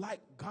live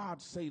like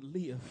God say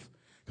live.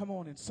 Come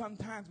on, and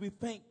sometimes we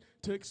think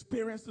to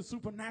experience the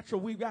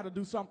supernatural, we've got to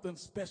do something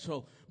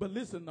special. But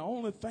listen, the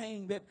only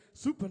thing that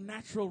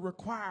supernatural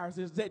requires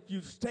is that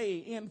you stay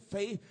in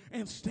faith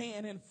and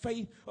stand in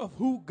faith of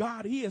who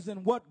God is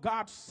and what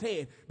God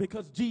said.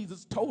 Because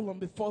Jesus told them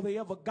before they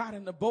ever got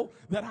in the boat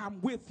that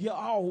I'm with you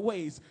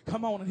always.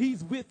 Come on, and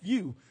he's with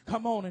you.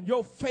 Come on, and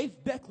your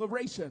faith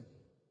declaration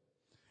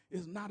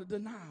is not a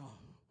denial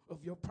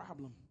of your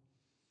problem.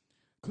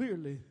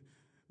 Clearly,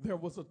 there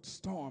was a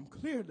storm.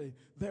 Clearly,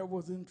 they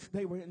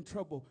were in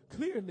trouble.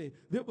 Clearly,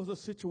 there was a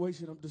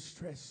situation of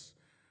distress.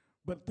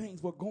 But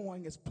things were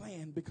going as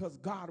planned because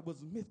God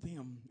was with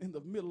him in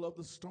the middle of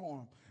the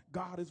storm.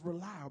 God is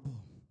reliable.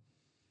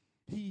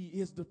 He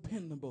is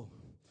dependable.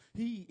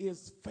 He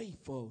is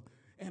faithful,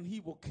 and he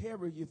will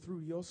carry you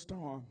through your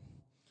storm.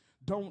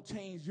 Don't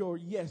change your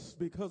yes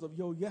because of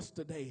your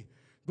yesterday,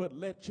 but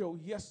let your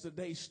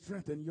yesterday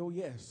strengthen your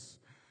yes.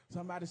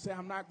 Somebody say,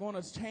 I'm not going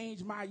to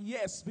change my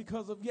yes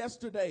because of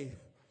yesterday,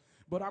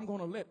 but I'm going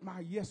to let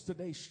my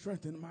yesterday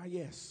strengthen my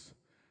yes.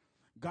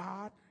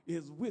 God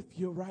is with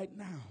you right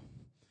now.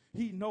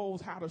 He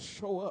knows how to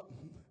show up.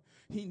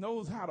 He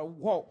knows how to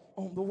walk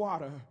on the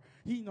water.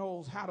 He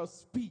knows how to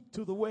speak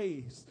to the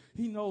waves.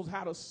 He knows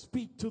how to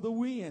speak to the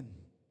wind.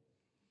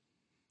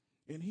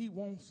 And he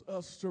wants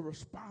us to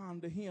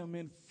respond to him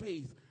in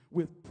faith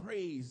with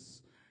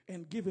praise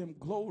and give him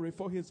glory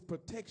for his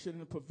protection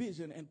and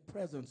provision and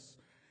presence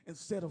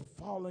instead of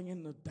falling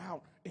into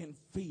doubt and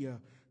fear.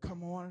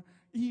 Come on.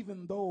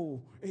 Even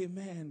though,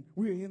 amen,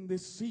 we're in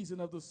this season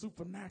of the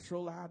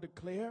supernatural, I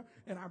declare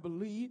and I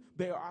believe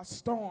there are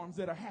storms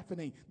that are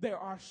happening. There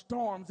are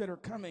storms that are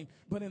coming.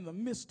 But in the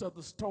midst of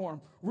the storm,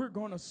 we're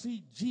going to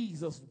see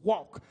Jesus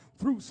walk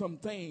through some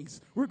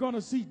things. We're going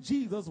to see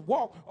Jesus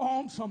walk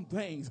on some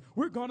things.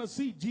 We're going to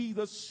see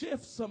Jesus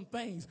shift some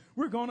things.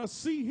 We're going to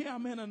see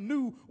him in a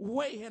new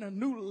way, in a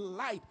new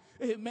light.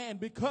 Amen.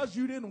 Because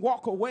you didn't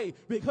walk away,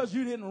 because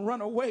you didn't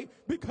run away,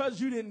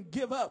 because you didn't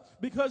give up,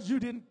 because you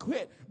didn't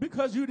quit,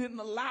 because you didn't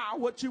allow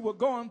what you were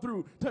going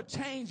through to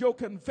change your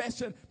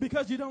confession,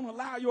 because you don't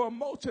allow your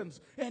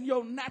emotions and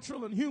your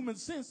natural and human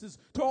senses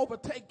to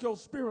overtake your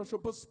spiritual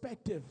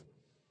perspective.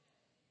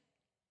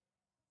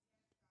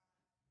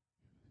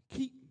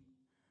 Keep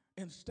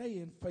and stay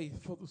in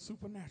faith for the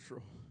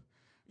supernatural,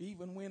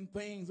 even when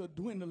things are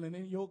dwindling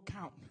in your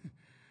count.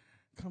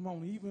 Come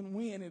on, even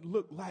when it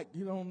looked like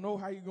you don't know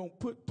how you're going to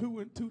put two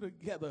and two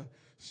together,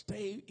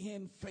 stay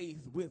in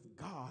faith with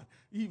God.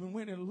 Even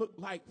when it looked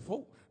like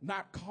folk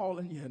not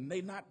calling you and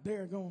they not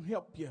there going to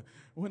help you.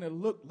 When it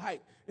looked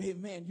like,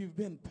 amen, you've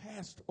been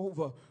passed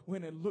over.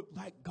 When it looked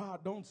like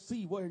God don't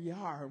see where you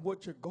are and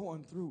what you're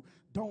going through.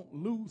 Don't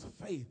lose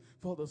faith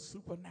for the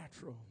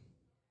supernatural.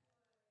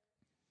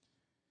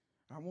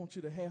 I want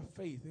you to have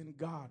faith in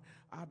God.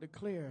 I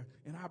declare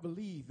and I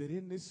believe that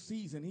in this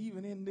season,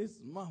 even in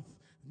this month,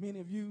 many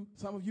of you,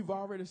 some of you have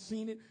already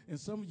seen it, and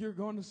some of you are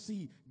going to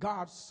see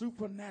God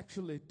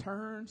supernaturally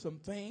turn some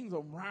things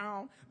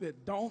around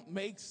that don't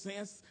make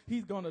sense.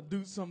 He's going to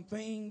do some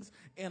things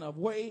in a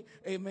way,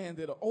 amen,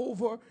 that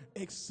over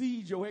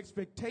exceeds your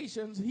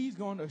expectations. He's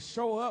going to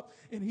show up,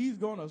 and he's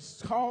going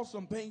to cause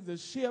some things to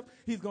shift.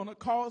 He's going to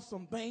cause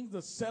some things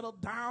to settle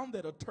down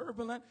that are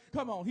turbulent.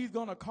 Come on, he's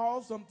going to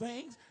cause some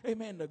things,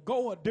 amen, to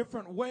go a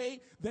different way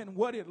than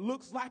what it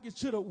looks like it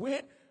should have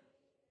went.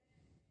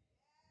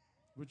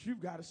 But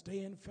you've got to stay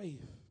in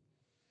faith.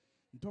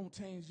 Don't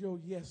change your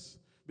yes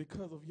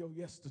because of your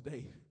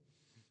yesterday.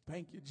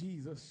 Thank you,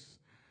 Jesus.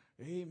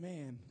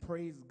 Amen.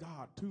 Praise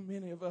God. Too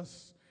many of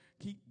us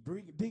keep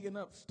digging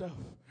up stuff.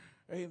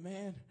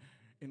 Amen.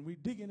 And we're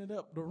digging it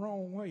up the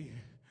wrong way.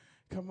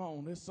 Come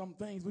on. There's some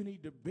things we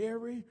need to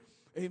bury.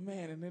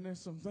 Amen. And then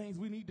there's some things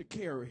we need to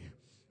carry.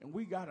 And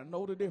we got to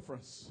know the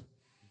difference.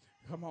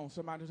 Come on.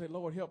 Somebody say,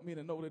 Lord, help me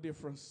to know the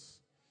difference.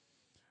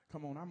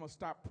 Come on, I'm going to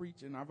stop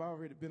preaching. I've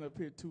already been up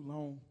here too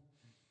long.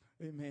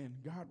 Amen.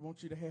 God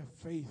wants you to have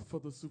faith for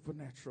the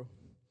supernatural.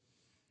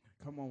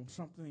 Come on,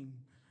 something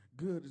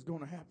good is going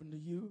to happen to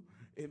you.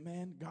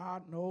 Amen.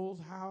 God knows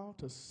how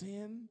to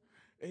send,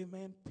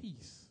 amen,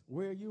 peace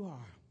where you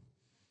are.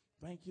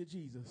 Thank you,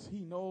 Jesus. He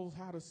knows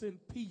how to send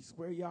peace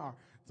where you are.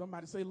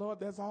 Somebody say,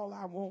 Lord, that's all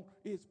I want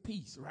is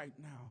peace right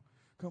now.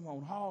 Come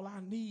on, all I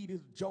need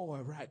is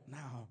joy right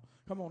now.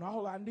 Come on,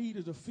 all I need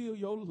is to feel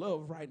your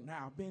love right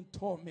now. Been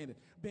tormented,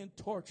 been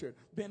tortured,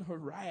 been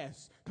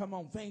harassed. Come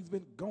on, things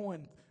been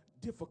going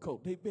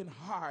difficult. They've been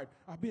hard.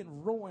 I've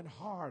been rowing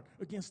hard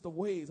against the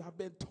waves. I've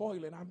been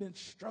toiling. I've been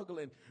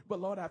struggling. But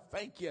Lord, I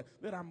thank you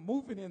that I'm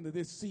moving into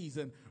this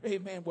season.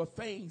 Amen. With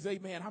things,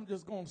 amen. I'm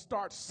just going to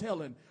start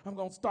selling. I'm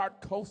going to start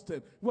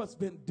coasting. What's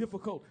been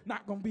difficult,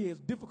 not going to be as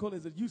difficult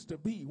as it used to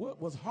be.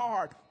 What was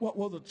hard, what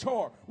was a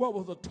chore, what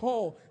was a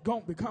toil,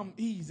 going to become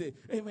easy.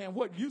 Amen.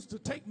 What used to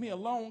take me a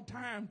long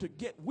time to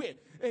get with,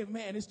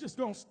 amen, it's just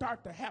going to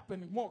start to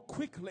happen more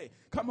quickly.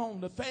 Come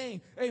on, the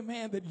thing,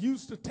 amen, that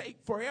used to take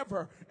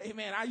forever,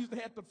 amen. I used to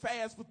have to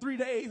fast for 3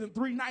 days and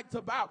 3 nights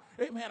about,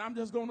 amen, I'm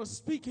just going to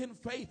speak in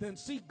faith and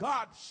see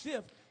God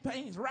shift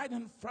things right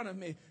in front of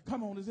me.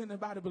 Come on, does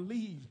anybody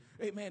believe,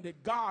 amen,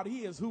 that God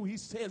is who he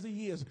says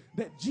he is,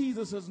 that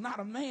Jesus is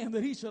not a man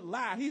that he should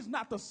lie. He's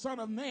not the son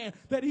of man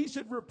that he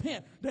should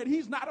repent, that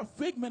he's not a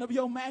figment of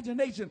your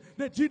imagination,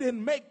 that you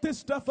didn't make this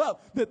stuff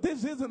up, that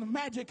this isn't a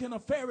magic and a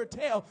fairy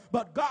tale,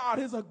 but God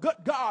is a good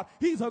God.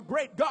 He's a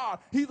great God.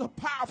 He's a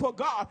powerful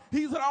God.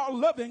 He's an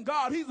all-loving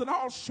God. He's an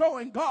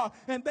all-showing God,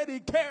 and that he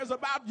cares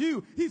about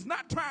you. He's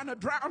not trying to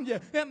drown you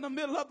in the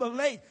middle of the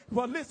lake.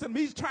 But listen,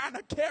 he's trying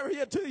to carry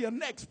you to your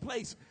next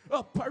place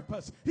of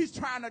purpose. He's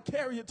trying to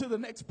carry you to the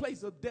next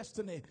place of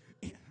destiny.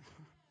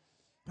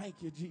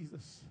 Thank you,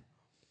 Jesus.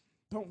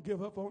 Don't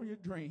give up on your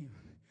dream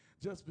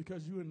just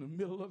because you're in the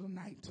middle of the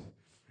night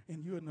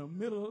and you're in the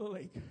middle of the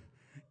lake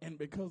and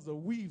because the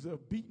weeds are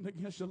beating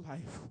against your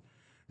life.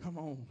 Come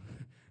on,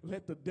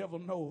 let the devil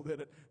know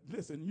that,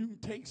 listen, you can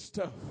take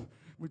stuff,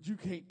 but you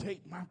can't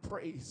take my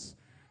praise.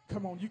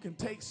 Come on, you can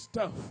take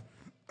stuff,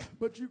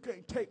 but you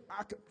can't take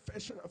my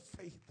confession of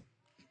faith.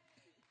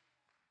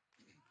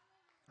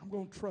 I'm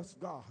going to trust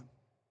God.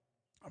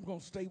 I'm going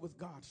to stay with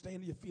God.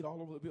 Stand to your feet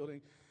all over the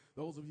building,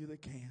 those of you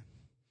that can.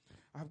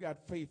 I've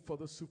got faith for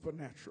the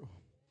supernatural.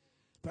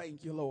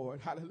 Thank you, Lord.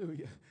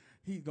 Hallelujah.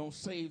 He's going to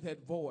save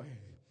that boy.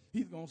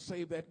 He's going to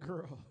save that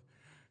girl.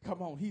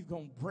 Come on, he's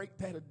going to break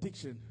that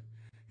addiction.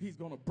 He's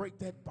going to break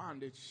that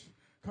bondage.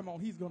 Come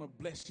on, he's going to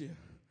bless you.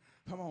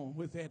 Come on,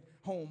 with that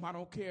home. I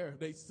don't care if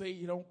they say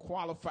you don't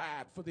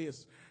qualify for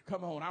this.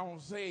 Come on, I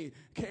don't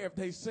care if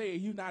they say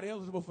you're not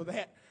eligible for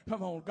that.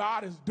 Come on,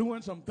 God is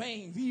doing some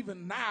things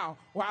even now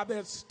while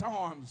there's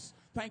storms.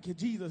 Thank you,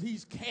 Jesus.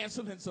 He's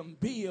canceling some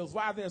bills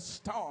while there's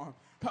storm.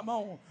 Come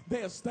on,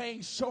 there's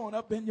things showing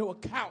up in your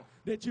account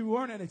that you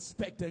weren't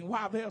expecting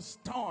while there's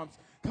storms.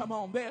 Come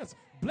on, there's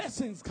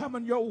blessings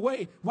coming your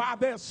way while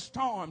there's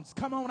storms.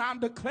 Come on, I'm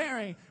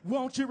declaring,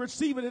 won't you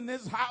receive it in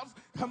this house?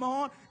 Come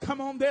on,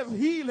 there's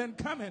healing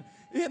coming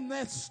in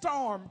that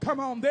storm.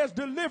 Come on, there's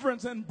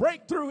deliverance and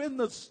breakthrough in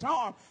the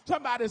storm.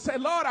 Somebody say,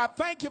 Lord, I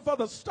thank you for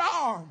the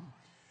storm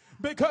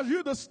because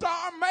you're the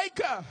storm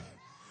maker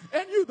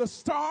and you're the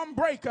storm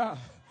breaker.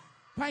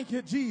 Thank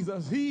you,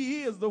 Jesus.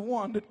 He is the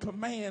one that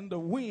commands the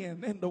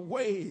wind and the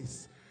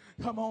waves.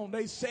 Come on,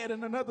 they said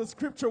in another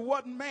scripture,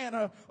 what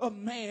manner of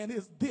man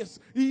is this,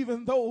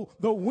 even though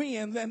the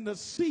winds and the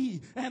sea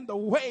and the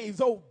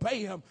waves obey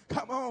him?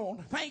 Come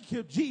on, thank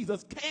you,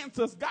 Jesus.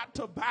 Cancer's got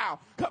to bow.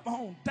 Come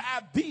on,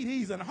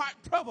 diabetes and heart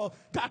trouble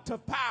got to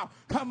bow.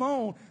 Come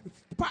on,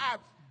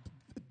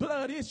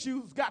 blood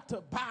issues got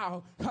to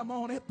bow. Come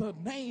on, at the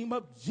name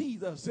of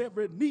Jesus,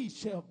 every knee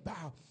shall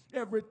bow,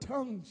 every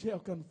tongue shall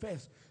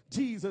confess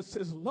Jesus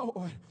is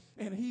Lord.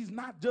 And he's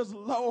not just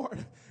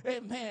Lord,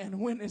 amen,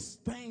 when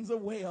things are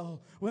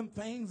well, when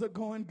things are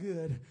going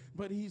good,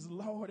 but he's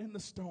Lord in the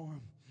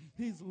storm.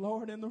 He's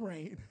Lord in the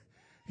rain.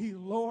 He's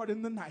Lord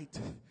in the night.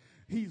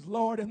 He's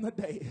Lord in the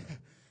day.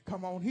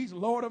 Come on, he's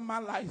Lord of my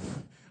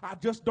life. I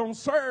just don't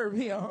serve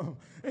him,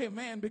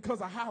 amen,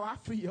 because of how I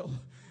feel,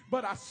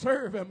 but I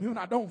serve him when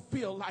I don't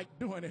feel like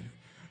doing it.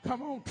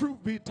 Come on,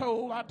 truth be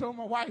told, I told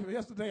my wife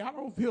yesterday, I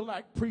don't feel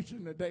like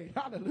preaching today.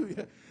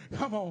 Hallelujah.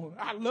 Come on,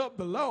 I love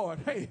the Lord,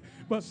 hey,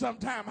 but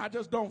sometimes I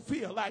just don't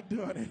feel like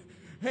doing it.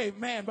 Hey,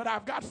 man, but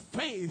I've got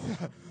faith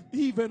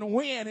even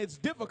when it's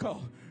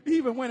difficult,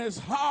 even when it's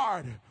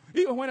hard,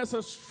 even when it's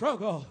a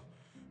struggle.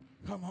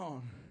 Come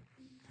on,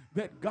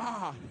 that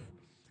God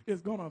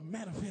is going to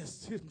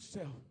manifest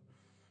himself,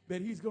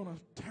 that he's going to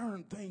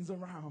turn things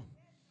around,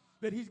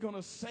 that he's going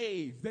to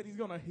save, that he's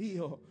going to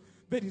heal,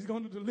 that he's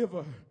going to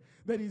deliver,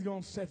 that he's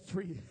going to set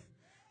free.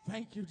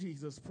 Thank you,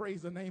 Jesus.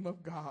 Praise the name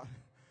of God.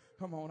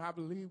 Come on, I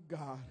believe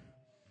God.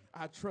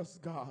 I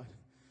trust God.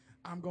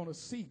 I'm going to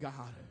see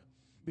God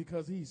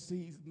because he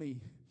sees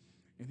me,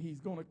 and he's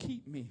going to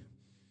keep me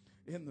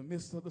in the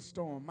midst of the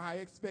storm. My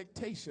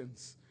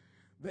expectations,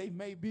 they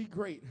may be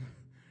great,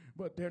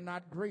 but they're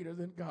not greater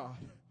than God.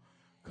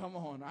 Come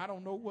on, I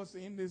don't know what's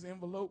in this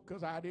envelope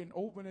because I didn't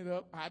open it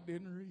up. I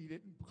didn't read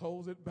it and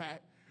close it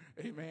back.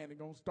 Amen. They're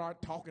going to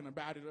start talking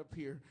about it up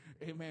here.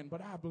 Amen.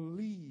 But I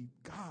believe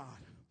God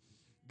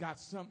got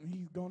something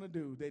he's going to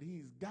do, that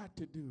he's got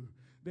to do.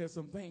 There's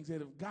some things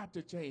that have got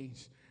to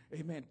change.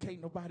 Amen.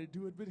 Can't nobody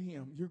do it but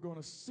him. You're going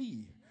to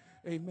see,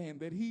 amen,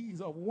 that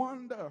he's a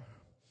wonder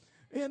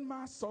in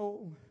my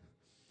soul.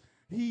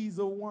 He's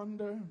a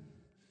wonder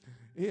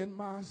in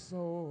my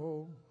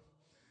soul.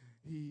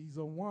 He's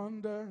a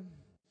wonder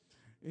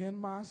in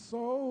my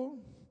soul.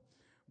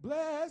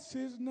 Bless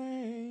his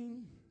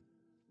name.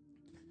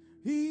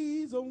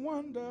 He's a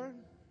wonder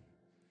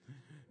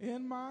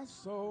in my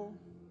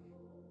soul.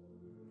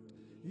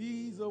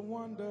 He's a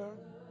wonder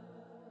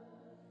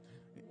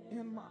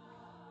in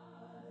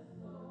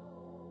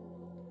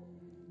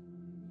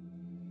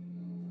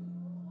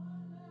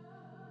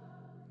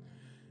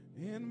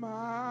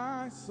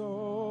my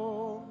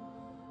soul.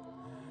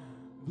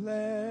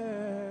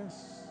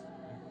 Bless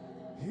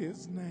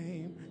his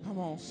name. Come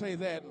on, say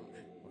that.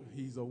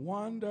 He's a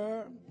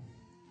wonder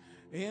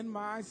in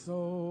my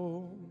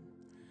soul.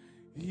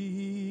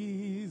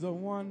 He's a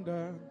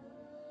wonder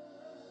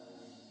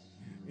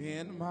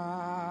in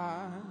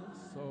my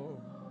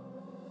soul.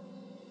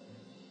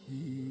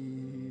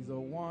 He's a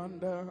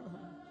wonder.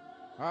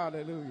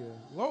 Hallelujah.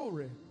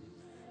 Glory.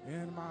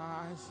 In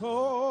my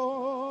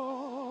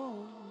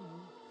soul.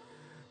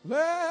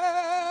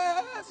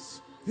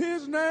 Bless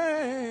his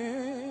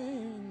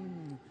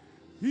name.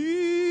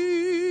 He's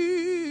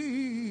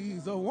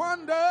a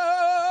wonder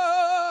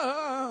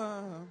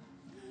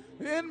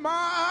in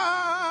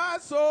my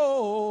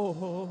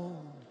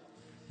soul.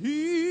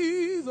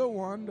 He's a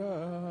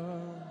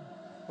wonder.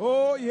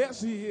 Oh,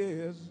 yes, he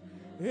is.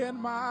 In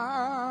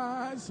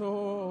my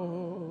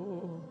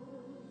soul.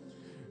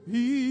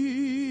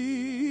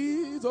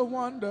 He's a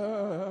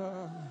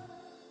wonder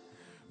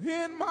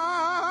in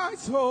my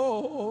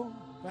soul.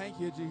 Thank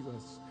you,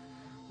 Jesus.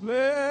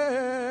 Bless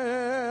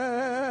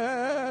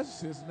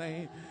his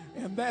name.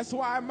 And that's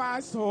why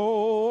my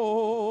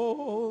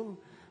soul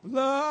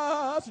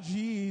loves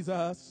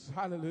Jesus.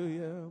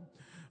 Hallelujah.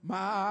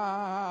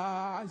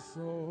 My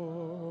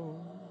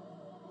soul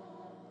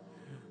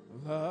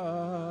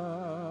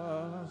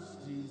loves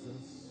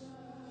Jesus.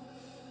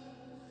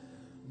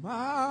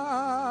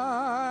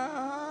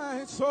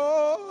 My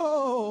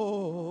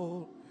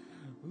soul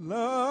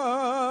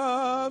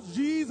loves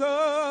Jesus.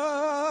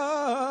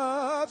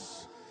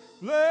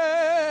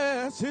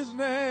 Bless his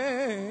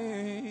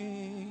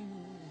name.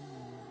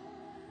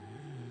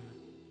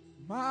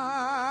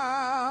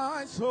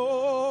 My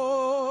soul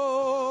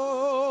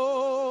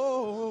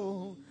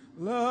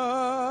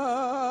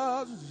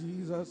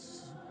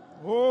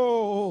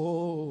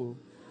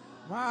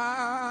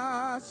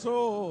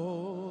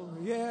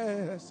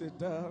it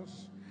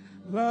does.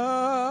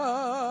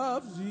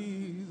 Loves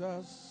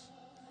Jesus.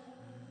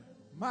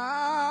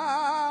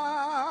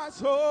 My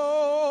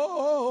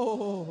soul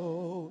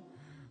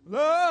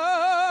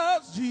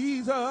loves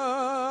Jesus.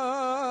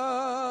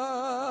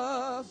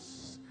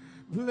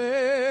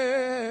 Bless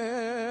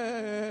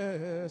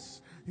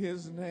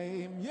his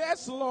name.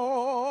 Yes,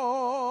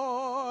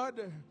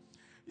 Lord.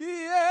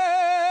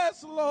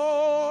 Yes,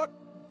 Lord.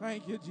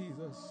 Thank you,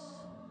 Jesus.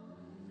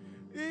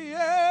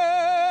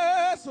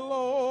 Yes,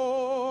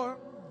 Lord.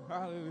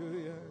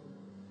 Hallelujah.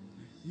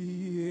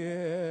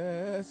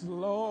 Yes,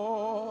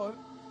 Lord.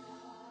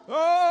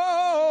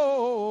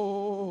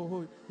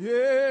 Oh,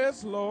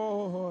 yes,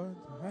 Lord.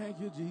 Thank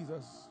you,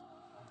 Jesus.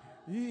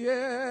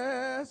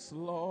 Yes,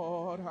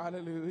 Lord.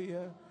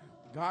 Hallelujah.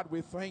 God,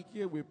 we thank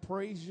you, we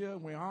praise you,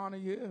 and we honor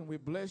you, and we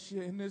bless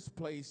you in this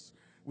place.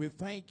 We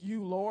thank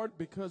you, Lord,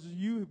 because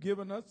you have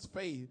given us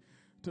faith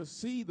to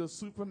see the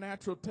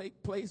supernatural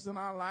take place in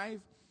our life.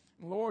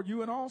 Lord,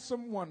 you an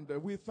awesome wonder.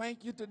 We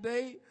thank you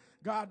today,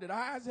 God, that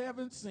eyes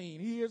haven't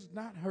seen, ears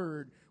not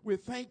heard. We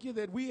thank you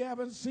that we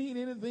haven't seen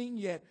anything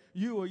yet.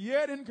 You are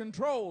yet in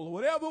control.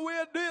 Whatever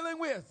we're dealing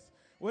with,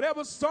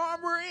 whatever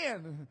storm we're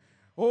in,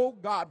 oh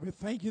God, we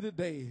thank you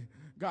today.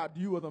 God,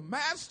 you are the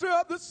master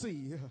of the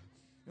sea.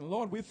 And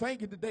Lord, we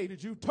thank you today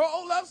that you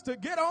told us to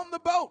get on the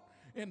boat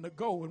and to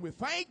go. And we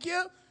thank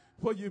you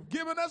for you've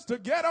given us to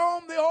get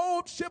on the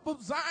old ship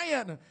of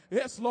Zion.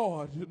 Yes,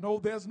 Lord, you know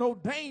there's no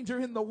danger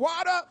in the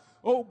water.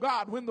 Oh,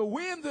 God, when the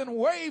winds and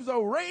waves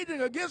are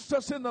raging against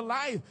us in the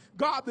life,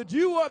 God, that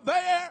you are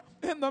there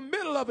in the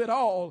middle of it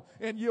all,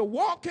 and you're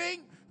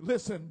walking,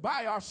 listen,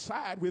 by our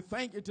side. We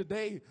thank you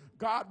today,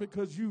 God,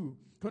 because you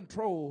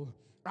control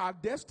our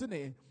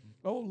destiny.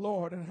 Oh,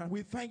 Lord, and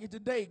we thank you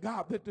today,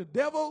 God, that the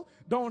devil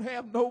don't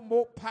have no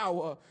more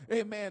power,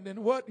 amen,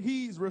 than what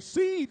he's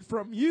received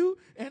from you.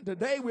 And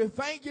today we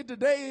thank you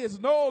today is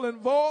null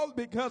and void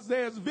because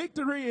there's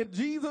victory in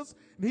Jesus,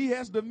 and he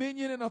has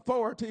dominion and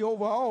authority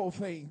over all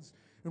things.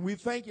 And we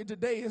thank you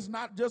today it's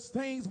not just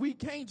things we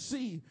can't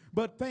see,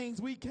 but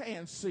things we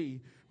can see.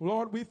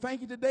 Lord, we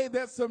thank you today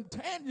there's some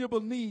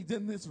tangible needs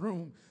in this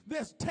room.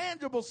 There's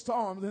tangible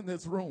storms in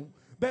this room.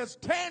 There's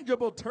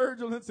tangible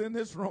turbulence in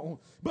this room,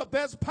 but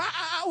there's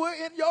power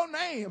in your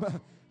name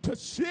to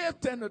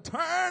shift and to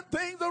turn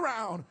things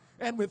around.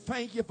 And we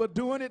thank you for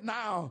doing it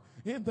now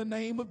in the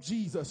name of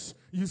Jesus.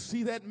 You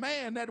see that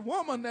man, that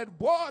woman, that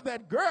boy,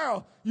 that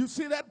girl. You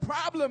see that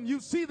problem. You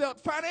see the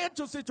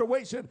financial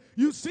situation.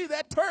 You see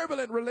that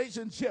turbulent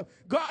relationship.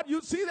 God,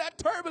 you see that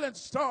turbulent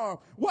storm.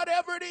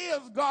 Whatever it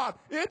is, God,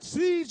 it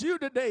sees you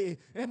today.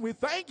 And we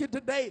thank you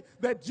today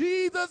that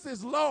Jesus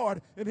is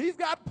Lord and he's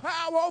got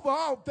power over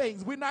all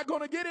things. We're not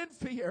going to get in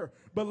fear,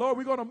 but Lord,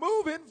 we're going to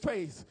move in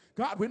faith.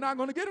 God, we're not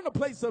going to get in a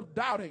place of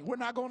doubting. We're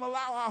not going to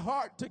allow our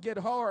heart to get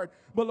hard.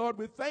 But Lord,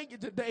 we thank you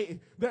today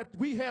that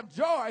we have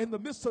joy in the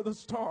midst of the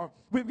storm.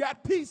 We've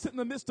got peace in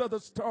the midst of the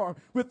storm.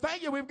 We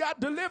thank you we've got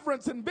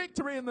deliverance and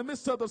victory in the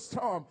midst of the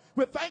storm.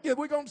 We thank you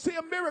we're going to see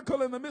a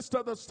miracle in the midst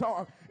of the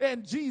storm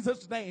in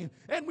Jesus' name.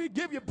 And we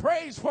give you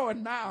praise for it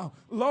now.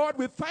 Lord,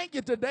 we thank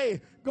you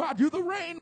today. God, you're the rain